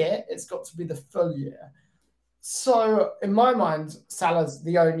of the year, it's got to be the full year. So in my mind, Salah's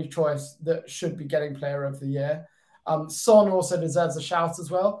the only choice that should be getting player of the year. Son also deserves a shout as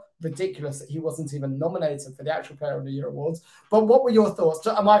well. Ridiculous that he wasn't even nominated for the actual player of the year awards. But what were your thoughts?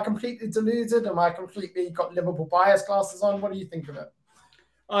 Am I completely deluded? Am I completely got Liverpool bias glasses on? What do you think of it?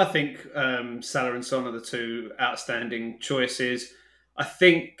 I think Salah and Son are the two outstanding choices. I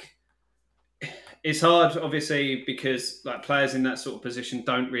think it's hard, obviously, because players in that sort of position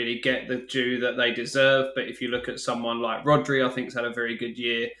don't really get the due that they deserve. But if you look at someone like Rodri, I think has had a very good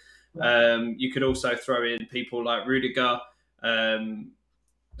year. You could also throw in people like Rudiger.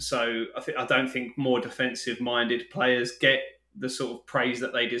 So I don't think more defensive-minded players get the sort of praise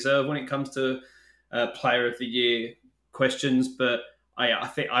that they deserve when it comes to player of the year questions. But I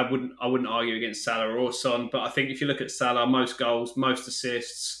think I wouldn't argue against Salah or Son. But I think if you look at Salah, most goals, most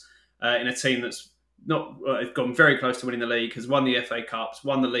assists in a team that's not gone very close to winning the league, has won the FA Cups,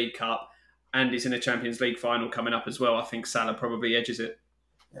 won the League Cup, and is in a Champions League final coming up as well. I think Salah probably edges it.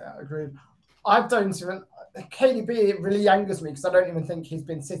 Yeah, agreed. I don't even... KDB really angers me because I don't even think he's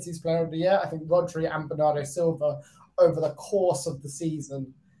been City's player of the year. I think Rodri and Bernardo Silva over the course of the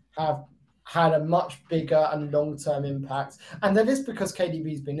season have had a much bigger and long-term impact. And that is because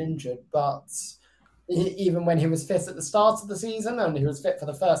KDB's been injured, but even when he was fit at the start of the season and he was fit for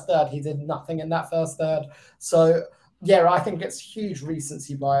the first third, he did nothing in that first third. So, yeah, I think it's huge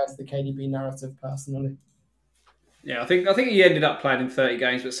recency bias, the KDB narrative, personally. Yeah, I think he ended up playing in 30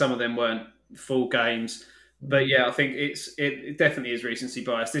 games, but some of them weren't full games. But yeah, I think it definitely is recency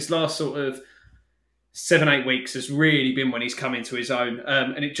bias. This last sort of 7-8 weeks has really been when he's come into his own,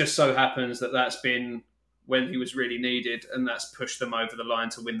 and it just so happens that that's been when he was really needed, and that's pushed them over the line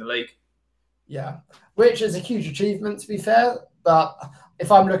to win the league. Yeah, which is a huge achievement, to be fair. But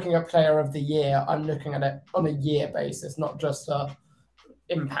if I'm looking at Player of the Year, I'm looking at it on a year basis, not just a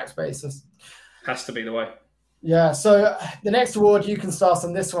impact basis. Has to be the way. Yeah, so the next award, you can start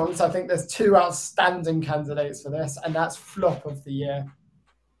on this one. So I think there's two outstanding candidates for this, and that's Flop of the Year.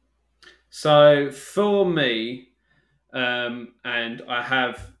 So for me, and I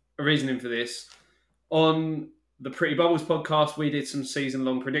have a reasoning for this, on the Pretty Bubbles podcast, we did some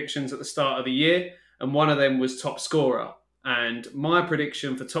season-long predictions at the start of the year, and one of them was top scorer. And my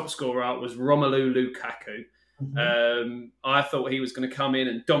prediction for top scorer was Romelu Lukaku. I thought he was going to come in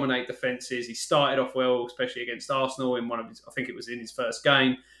and dominate defences. He started off well, especially against Arsenal in one of his, I think it was in his first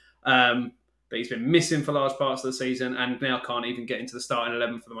game. But he's been missing for large parts of the season and now can't even get into the starting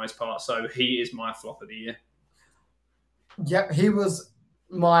 11 for the most part. So he is my flop of the year. Yep, he was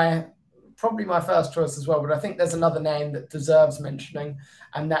probably my first choice as well, but I think there's another name that deserves mentioning,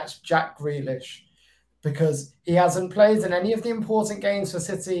 and that's Jack Grealish, because he hasn't played in any of the important games for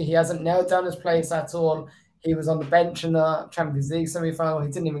City. He hasn't nailed down his place at all. He was on the bench in the Champions League semi-final.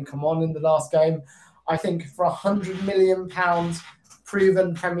 He didn't even come on in the last game. I think for £100 million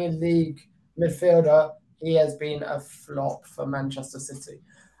proven Premier League midfielder, he has been a flop for Manchester City.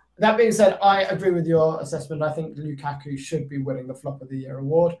 That being said, I agree with your assessment. I think Lukaku should be winning the Flop of the Year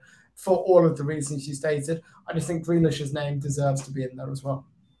award for all of the reasons you stated. I just think Grealish's name deserves to be in there as well.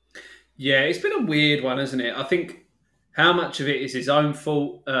 Yeah, it's been a weird one, hasn't it? I think how much of it is his own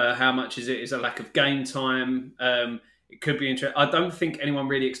fault? How much is it is a lack of game time? It could be interesting. I don't think anyone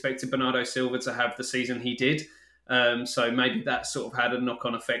really expected Bernardo Silva to have the season he did. So maybe that sort of had a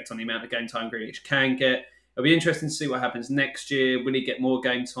knock-on effect on the amount of game time Grealish can get. It'll be interesting to see what happens next year. Will he get more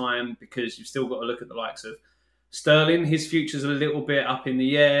game time? Because you've still got to look at the likes of Sterling. His future's a little bit up in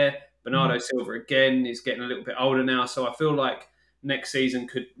the air. Bernardo Silva, again, is getting a little bit older now. So I feel like next season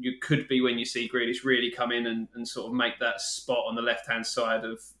could be when you see Grealish really come in and sort of make that spot on the left-hand side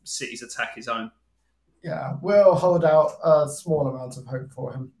of City's attack his own. Yeah, we'll hold out a small amount of hope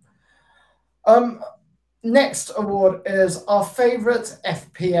for him. Next award is our favourite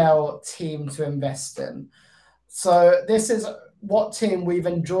FPL team to invest in. So this is what team we've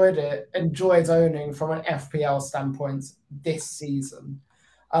enjoyed owning from an FPL standpoint this season.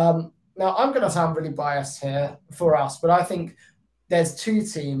 Now, I'm going to sound really biased here for us, but I think there's two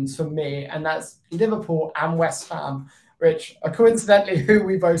teams for me, and that's Liverpool and West Ham, which are coincidentally who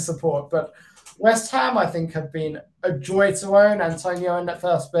we both support. But West Ham, I think, have been a joy to own. Antonio owned that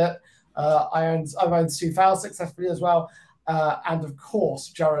first bit. I've owned Soufal successfully as well. And of course,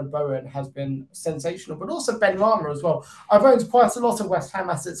 Jared Bowen has been sensational, but also Ben Rama as well. I've owned quite a lot of West Ham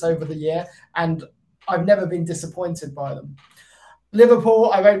assets over the year, and I've never been disappointed by them.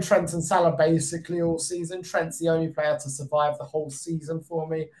 Liverpool, I've owned Trent and Salah basically all season. Trent's the only player to survive the whole season for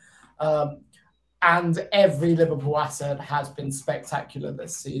me. And every Liverpool asset has been spectacular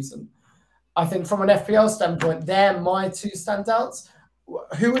this season. I think from an FPL standpoint, they're my two standouts.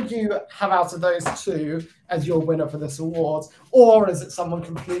 Who would you have out of those two as your winner for this award? Or is it someone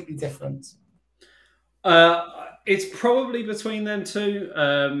completely different? It's probably between them two.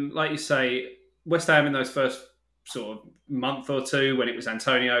 Like you say, West Ham in those first sort of month or two when it was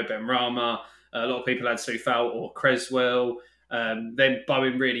Antonio, Ben Rama, a lot of people had Soufal or Creswell. Then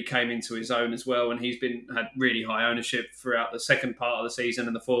Bowen really came into his own as well, and he's had really high ownership throughout the second part of the season,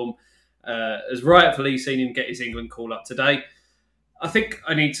 and the form has rightfully seen him get his England call up today. I think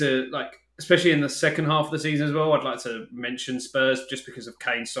I need to, especially in the second half of the season as well, I'd like to mention Spurs just because of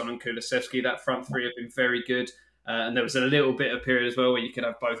Kane, Son and Kulusevski. That front three have been very good. And there was a little bit of period as well where you could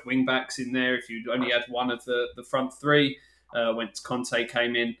have both wing backs in there if you only had one of the front three when Conte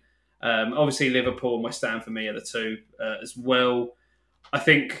came in. Obviously, Liverpool and West Ham for me are the two as well. I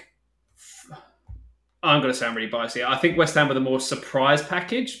think I'm going to sound really biased here. I think West Ham were the more surprise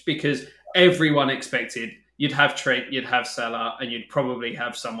package because everyone expected you'd have Trent, you'd have Salah, and you'd probably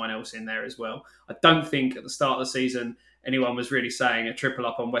have someone else in there as well. I don't think at the start of the season anyone was really saying a triple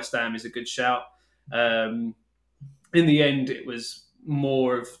up on West Ham is a good shout. In the end, it was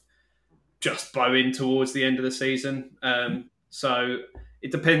more of just Bowen towards the end of the season. So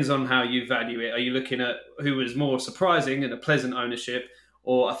it depends on how you value it. Are you looking at who was more surprising and a pleasant ownership,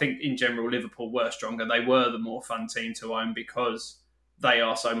 or I think in general Liverpool were stronger. They were the more fun team to own because they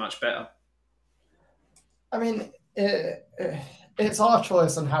are so much better. I mean, it's our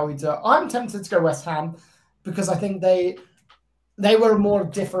choice on how we do it. I'm tempted to go West Ham because I think they were a more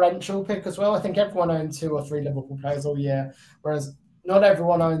differential pick as well. I think everyone owned 2 or 3 Liverpool players all year, whereas not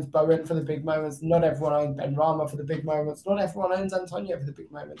everyone owns Bowen for the big moments. Not everyone owns Ben Rama for the big moments. Not everyone owns Antonio for the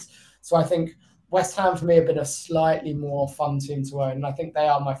big moments. So I think West Ham for me have been a slightly more fun team to own, and I think they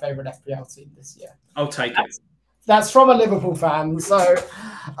are my favourite FPL team this year. I'll take it. That's from a Liverpool fan. So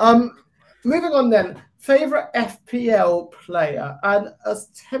moving on then, favourite FPL player, and as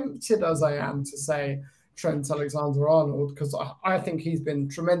tempted as I am to say Trent Alexander-Arnold, because I think he's been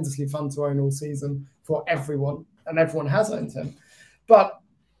tremendously fun to own all season for everyone, and everyone has owned him. But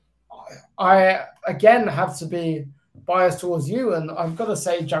I, again, have to be biased towards you, and I've got to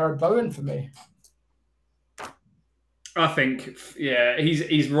say Jared Bowen for me. I think, yeah,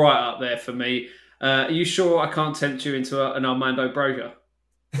 he's right up there for me. Are you sure I can't tempt you into an Armando Broja?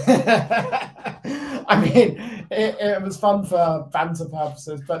 I mean, it was fun for banter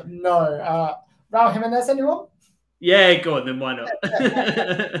purposes, but no. Raul Jimenez, anyone? Yeah, go on then, why not?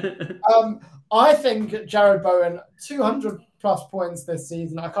 I think Jared Bowen, 200 plus points this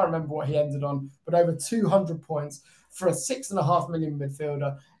season. I can't remember what he ended on, but over 200 points for a 6.5 million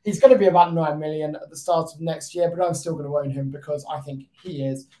midfielder. He's going to be about 9 million at the start of next year, but I'm still going to own him because I think he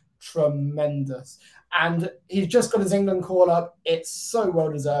is tremendous. And he's just got his England call up. It's so well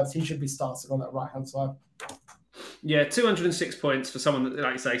deserved. He should be starting on that right-hand side. Yeah, 206 points for someone that,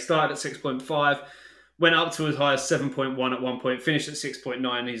 like you say, started at 6.5, went up to as high as 7.1 at one point, finished at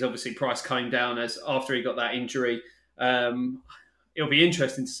 6.9. His obviously price came down as after he got that injury. It'll be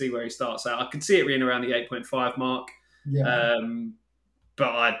interesting to see where he starts out. I could see it being around the 8.5 mark. Yeah. But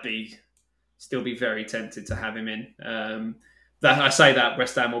I'd still be very tempted to have him in. I say that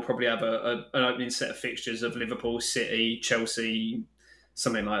West Ham will probably have an opening set of fixtures of Liverpool, City, Chelsea,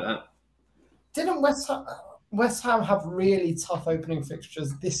 something like that. Didn't West Ham have really tough opening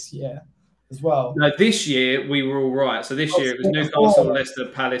fixtures this year as well? No, this year we were all right. So this year it was Newcastle, Leicester,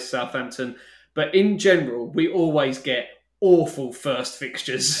 Palace, Southampton. But in general, we always get awful first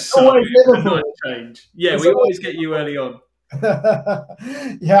fixtures. So always Liverpool. Change. Yeah, we always get you early on.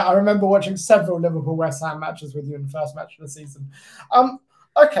 Yeah, I remember watching several Liverpool West Ham matches with you in the first match of the season.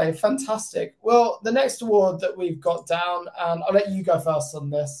 Okay, fantastic. Well, the next award that we've got down, and I'll let you go first on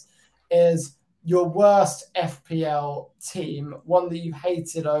this, is your worst FPL team, one that you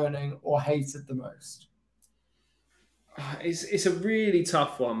hated owning or hated the most. It's a really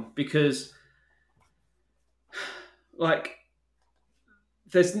tough one because, like,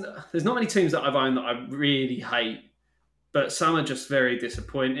 there's not many teams that I've owned that I really hate, but some are just very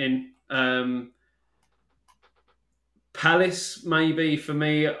disappointing. Palace, maybe, for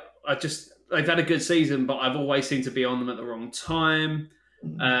me, they've had a good season, but I've always seemed to be on them at the wrong time.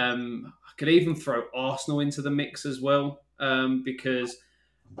 I could even throw Arsenal into the mix as well, because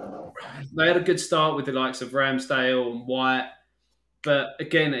they had a good start with the likes of Ramsdale and White, but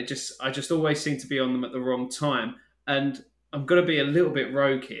again, I just always seem to be on them at the wrong time. And I'm going to be a little bit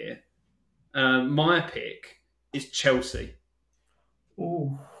rogue here. My pick is Chelsea.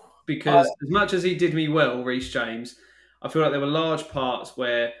 Ooh. Because as much as he did me well, Reece James, I feel like there were large parts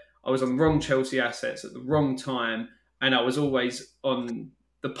where I was on the wrong Chelsea assets at the wrong time, and I was always on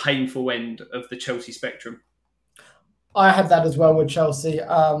the painful end of the Chelsea spectrum. I had that as well with Chelsea.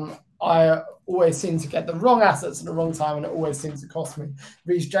 I always seem to get the wrong assets at the wrong time, and it always seems to cost me.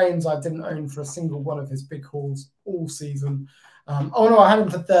 Reece James, I didn't own for a single one of his big hauls all season. I had him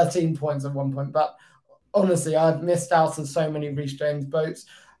for 13 points at one point, but honestly, I've missed out on so many Reece James boats.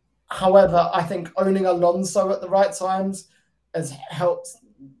 However, I think owning Alonso at the right times has helped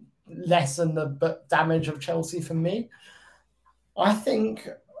lessen the damage of Chelsea for me. I think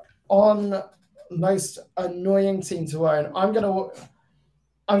on most annoying team to own, I'm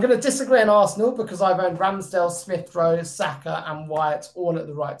going to disagree on Arsenal because I've owned Ramsdale, Smith Rowe, Saka and White all at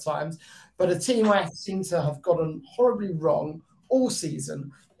the right times. But a team I seem to have gotten horribly wrong all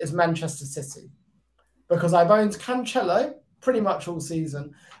season is Manchester City. Because I've owned Cancelo pretty much all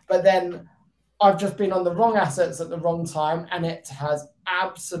season, but then I've just been on the wrong assets at the wrong time, and it has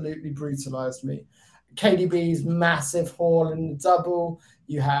absolutely brutalised me. KDB's massive haul in the double.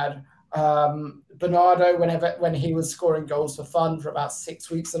 You had Bernardo when he was scoring goals for fun for about 6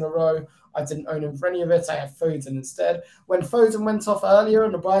 weeks in a row. I didn't own him for any of it. I had Foden instead. When Foden went off earlier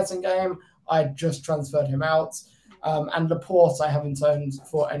in the Brighton game, I just transferred him out. And Laporte, I haven't owned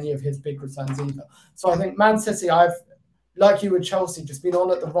for any of his big returns either. So I think Man City, I've like you with Chelsea, just been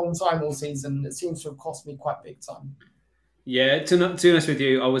on at the wrong time all season. It seems to have cost me quite big time. Yeah, to be honest with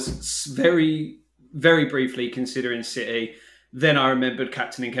you, I was very, very briefly considering City. Then I remembered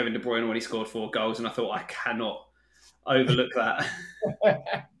captaining Kevin De Bruyne when he scored 4 goals, and I thought I cannot overlook that.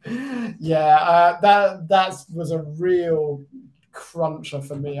 Yeah, that was a real cruncher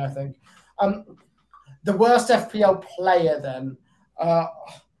for me, I think. The worst FPL player then.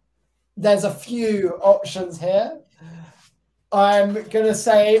 There's a few options here. I'm going to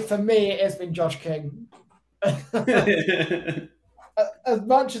say for me, it's been Josh King. As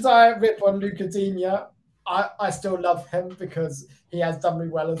much as I rip on Luca Digne, I still love him because he has done me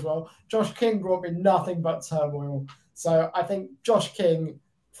well as well. Josh King brought me nothing but turmoil. So I think Josh King,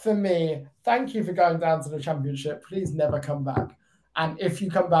 for me, thank you for going down to the championship. Please never come back. And if you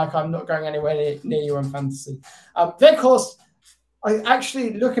come back, I'm not going anywhere near you in fantasy. Weghorst, I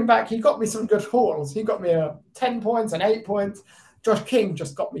actually, looking back, he got me some good hauls. He got me 10 points and 8 points. Josh King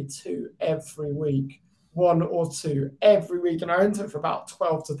just got me 2 every week. 1 or 2 every week, and I owned it for about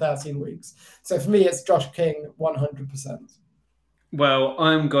 12 to 13 weeks. So for me, it's Josh King 100%. Well,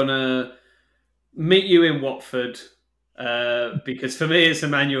 I'm gonna meet you in Watford because for me it's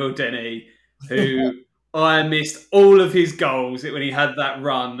Emmanuel Denny, who I missed all of his goals when he had that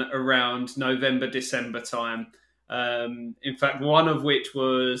run around November, December time. In fact, one of which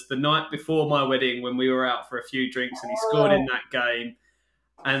was the night before my wedding when we were out for a few drinks and he scored in that game.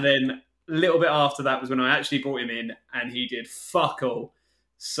 And then a little bit after that was when I actually brought him in and he did fuck all.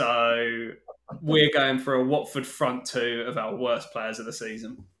 So we're going for a Watford front two of our worst players of the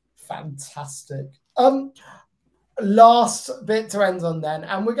season. Fantastic. Last bit to end on then,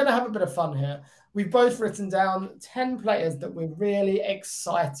 and we're going to have a bit of fun here. We've both written down 10 players that we're really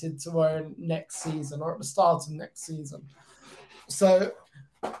excited to own next season or at the start of next season. So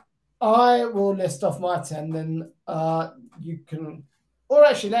I will list off my 10, then you can, or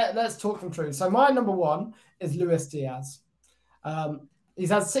actually, let's talk them through. So my number 1 is Luis Diaz. He's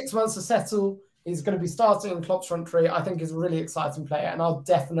had 6 months to settle. He's going to be starting in Klopp's front three. I think he's a really exciting player, and I'll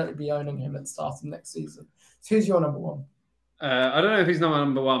definitely be owning him at the start of next season. So who's your number 1? I don't know if he's not my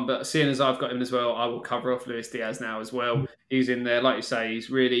number 1, but seeing as I've got him as well, I will cover off Luis Diaz now as well. He's in there, like you say,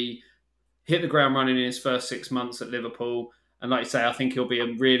 he's really hit the ground running in his first 6 months at Liverpool. And like you say, I think he'll be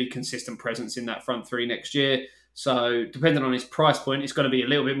a really consistent presence in that front three next year. So depending on his price point, it's going to be a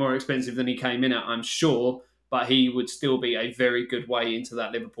little bit more expensive than he came in at, I'm sure. But he would still be a very good way into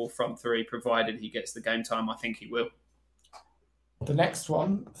that Liverpool front three, provided he gets the game time. I think he will. The next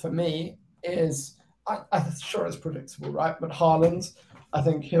one for me is, I'm sure it's predictable, right? But Haaland, I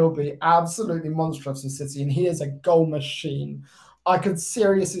think he'll be absolutely monstrous for City, and he is a goal machine. I could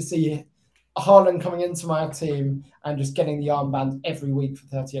seriously see Haaland coming into my team and just getting the armband every week for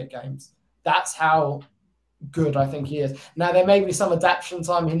 38 games. That's how good I think he is. Now, there may be some adaptation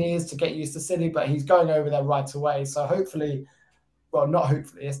time he needs to get used to City, but he's going over there right away. So hopefully, well, not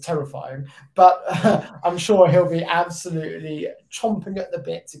hopefully, it's terrifying, but I'm sure he'll be absolutely chomping at the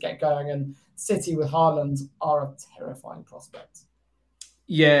bit to get going. And City with Haaland are a terrifying prospect.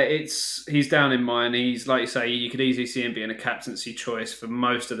 Yeah, he's down in mine. He's, like you say, you could easily see him being a captaincy choice for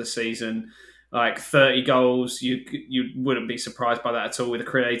most of the season. Like 30 goals, you wouldn't be surprised by that at all with the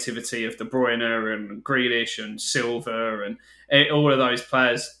creativity of De Bruyne and Grealish and Silva and all of those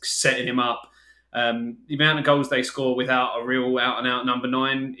players setting him up. The amount of goals they score without a real out-and-out number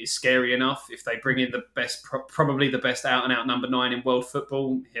 9 is scary enough. If they bring in the best, probably the best out-and-out number 9 in world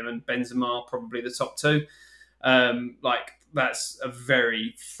football, him and Benzema, probably the top 2. That's a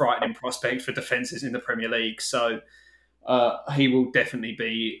very frightening prospect for defences in the Premier League. So he will definitely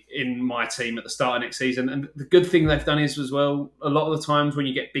be in my team at the start of next season. And the good thing they've done is, as well, a lot of the times when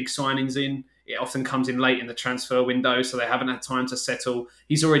you get big signings in, it often comes in late in the transfer window, so they haven't had time to settle.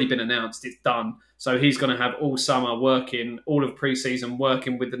 He's already been announced, it's done. So he's going to have all summer working, all of pre-season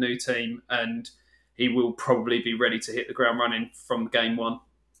working with the new team, and he will probably be ready to hit the ground running from game 1.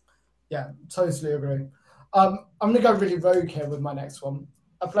 Yeah, totally agree. I'm going to go really rogue here with my next one.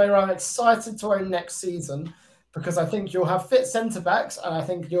 A player I'm excited to own next season because I think you'll have fit centre-backs and I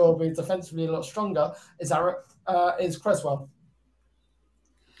think you'll be defensively a lot stronger, is Cresswell.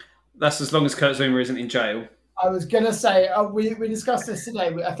 That's as long as Kurt Zouma isn't in jail. I was going to say, we discussed this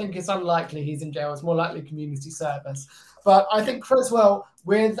today. I think it's unlikely he's in jail. It's more likely community service. But I think Cresswell,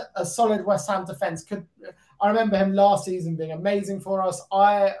 with a solid West Ham defence, could... I remember him last season being amazing for us.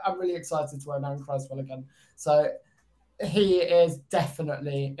 I am really excited to own Aaron Cresswell again. So he is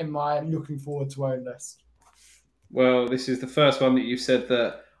definitely in my looking forward to own list. Well, this is the first one that you've said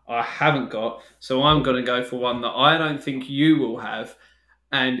that I haven't got. So I'm going to go for one that I don't think you will have.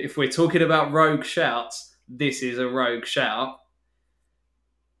 And if we're talking about rogue shouts, this is a rogue shout.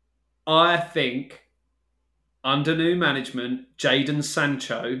 I think under new management, Jadon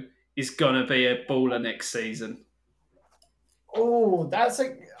Sancho is going to be a baller next season. Oh,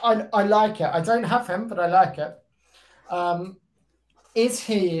 I like it. I don't have him, but I like it.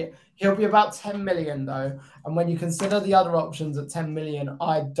 He'll be about 10 million though. And when you consider the other options at 10 million,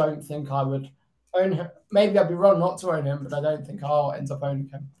 I don't think I would own him. Maybe I'd be wrong not to own him, but I don't think I'll end up owning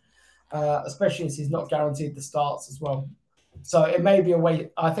him. Especially as he's not guaranteed the starts as well. So it may be a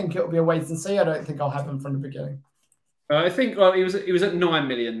wait. I think it'll be a wait and see. I don't think I'll have him from the beginning. I think he was at 9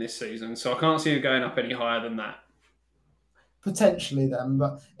 million this season, so I can't see him going up any higher than that. Potentially then,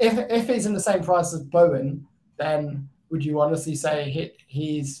 but if he's in the same price as Bowen, then would you honestly say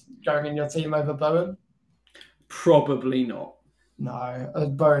he's going in your team over Bowen? Probably not. No,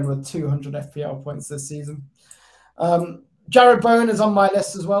 Bowen with 200 FPL points this season. Jared Bowen is on my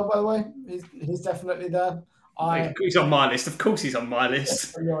list as well, by the way. He's definitely there. He's on my list. Of course he's on my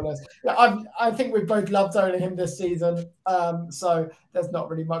list. Yeah, I think we both loved owning him this season. So there's not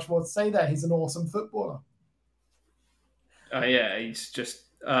really much more to say there. He's an awesome footballer. Yeah, he's just.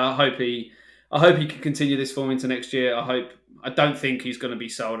 I hope he can continue this form into next year. I don't think he's going to be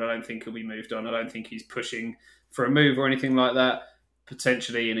sold. I don't think he'll be moved on. I don't think he's pushing for a move or anything like that.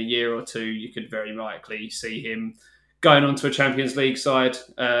 Potentially in a year or two, you could very likely see him going on to a Champions League side.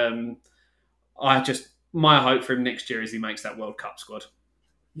 My hope for him next year is he makes that World Cup squad.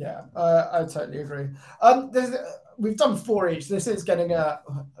 Yeah, I totally agree. We've done 4 each. This is getting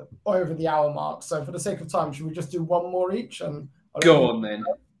over the hour mark. So for the sake of time, should we just do one more each? And go on then.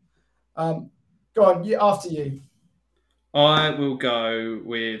 Go on. After you. I will go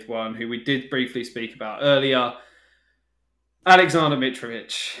with one who we did briefly speak about earlier, Alexander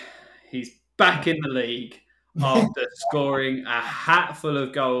Mitrovic. He's back in the league after scoring a hatful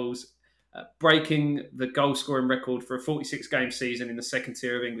of goals, breaking the goal-scoring record for a 46-game season in the second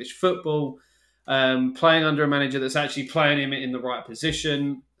tier of English football, playing under a manager that's actually playing him in the right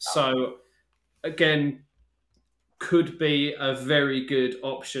position. So, again, could be a very good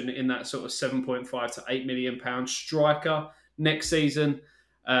option in that sort of 7.5 to £8 million striker next season.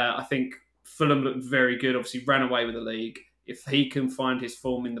 I think Fulham looked very good, obviously ran away with the league. If he can find his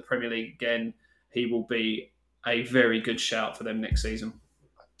form in the Premier League again, he will be a very good shout for them next season.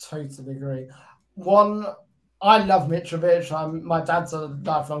 Totally agree. I love Mitrovic. My dad's a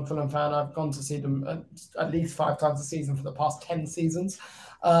lifelong Fulham fan. I've gone to see them at least 5 times a season for the past 10 seasons.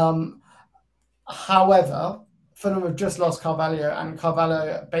 However, Fulham have just lost Carvalho, and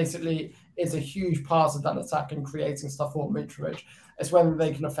Carvalho basically is a huge part of that attack and creating stuff for Mitrovic. It's whether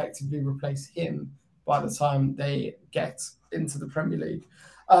they can effectively replace him by the time they get into the Premier League.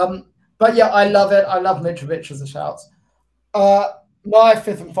 But yeah, I love it. I love Mitrovic as a shout. My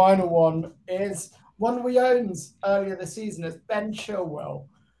 5th and final one is one we owned earlier this season. It's Ben Chilwell,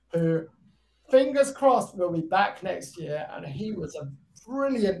 who, fingers crossed, will be back next year. And he was a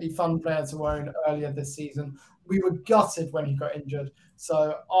brilliantly fun player to own earlier this season. We were gutted when he got injured.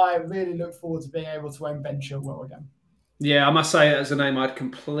 So I really look forward to being able to own Ben Chilwell again. Yeah, I must say that was a name I'd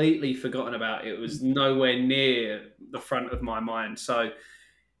completely forgotten about. It was nowhere near the front of my mind. So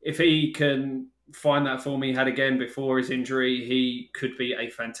if he can find that form he had again before his injury, he could be a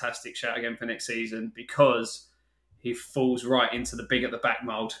fantastic shout again for next season because he falls right into the big at the back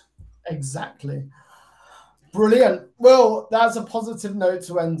mould. Exactly. Brilliant. Well, that's a positive note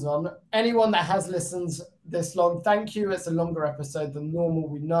to end on. Anyone that has listened this long, thank you. It's a longer episode than normal,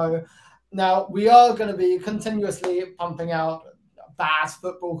 we know. Now, we are going to be continuously pumping out BAS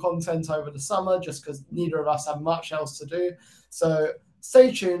football content over the summer just because neither of us have much else to do. So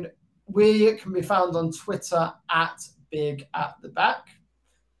stay tuned. We can be found on Twitter at Big at the Back.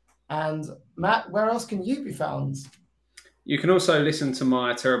 And Matt, where else can you be found? You can also listen to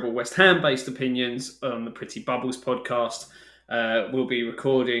my terrible West Ham-based opinions on the Pretty Bubbles podcast. We'll be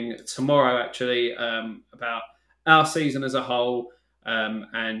recording tomorrow, actually, about our season as a whole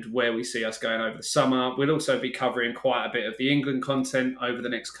and where we see us going over the summer. We'll also be covering quite a bit of the England content over the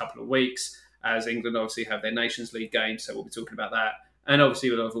next couple of weeks, as England obviously have their Nations League games, so we'll be talking about that. And obviously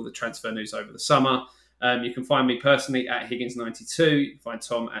we'll have all the transfer news over the summer. You can find me personally at Higgins92. You can find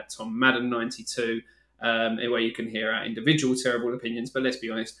Tom at TomMadden92. Where you can hear our individual terrible opinions, but let's be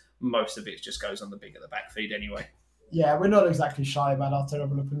honest, most of it just goes on the Big at the Back feed anyway. Yeah, we're not exactly shy about our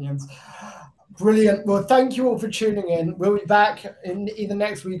terrible opinions. Brilliant. Well, thank you all for tuning in. We'll be back in either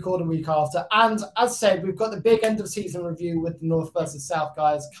next week or the week after. And as said, we've got the big end of season review with the North versus South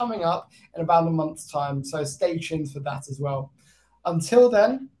guys coming up in about a month's time. So stay tuned for that as well. Until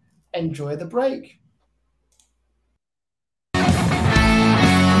then, enjoy the break.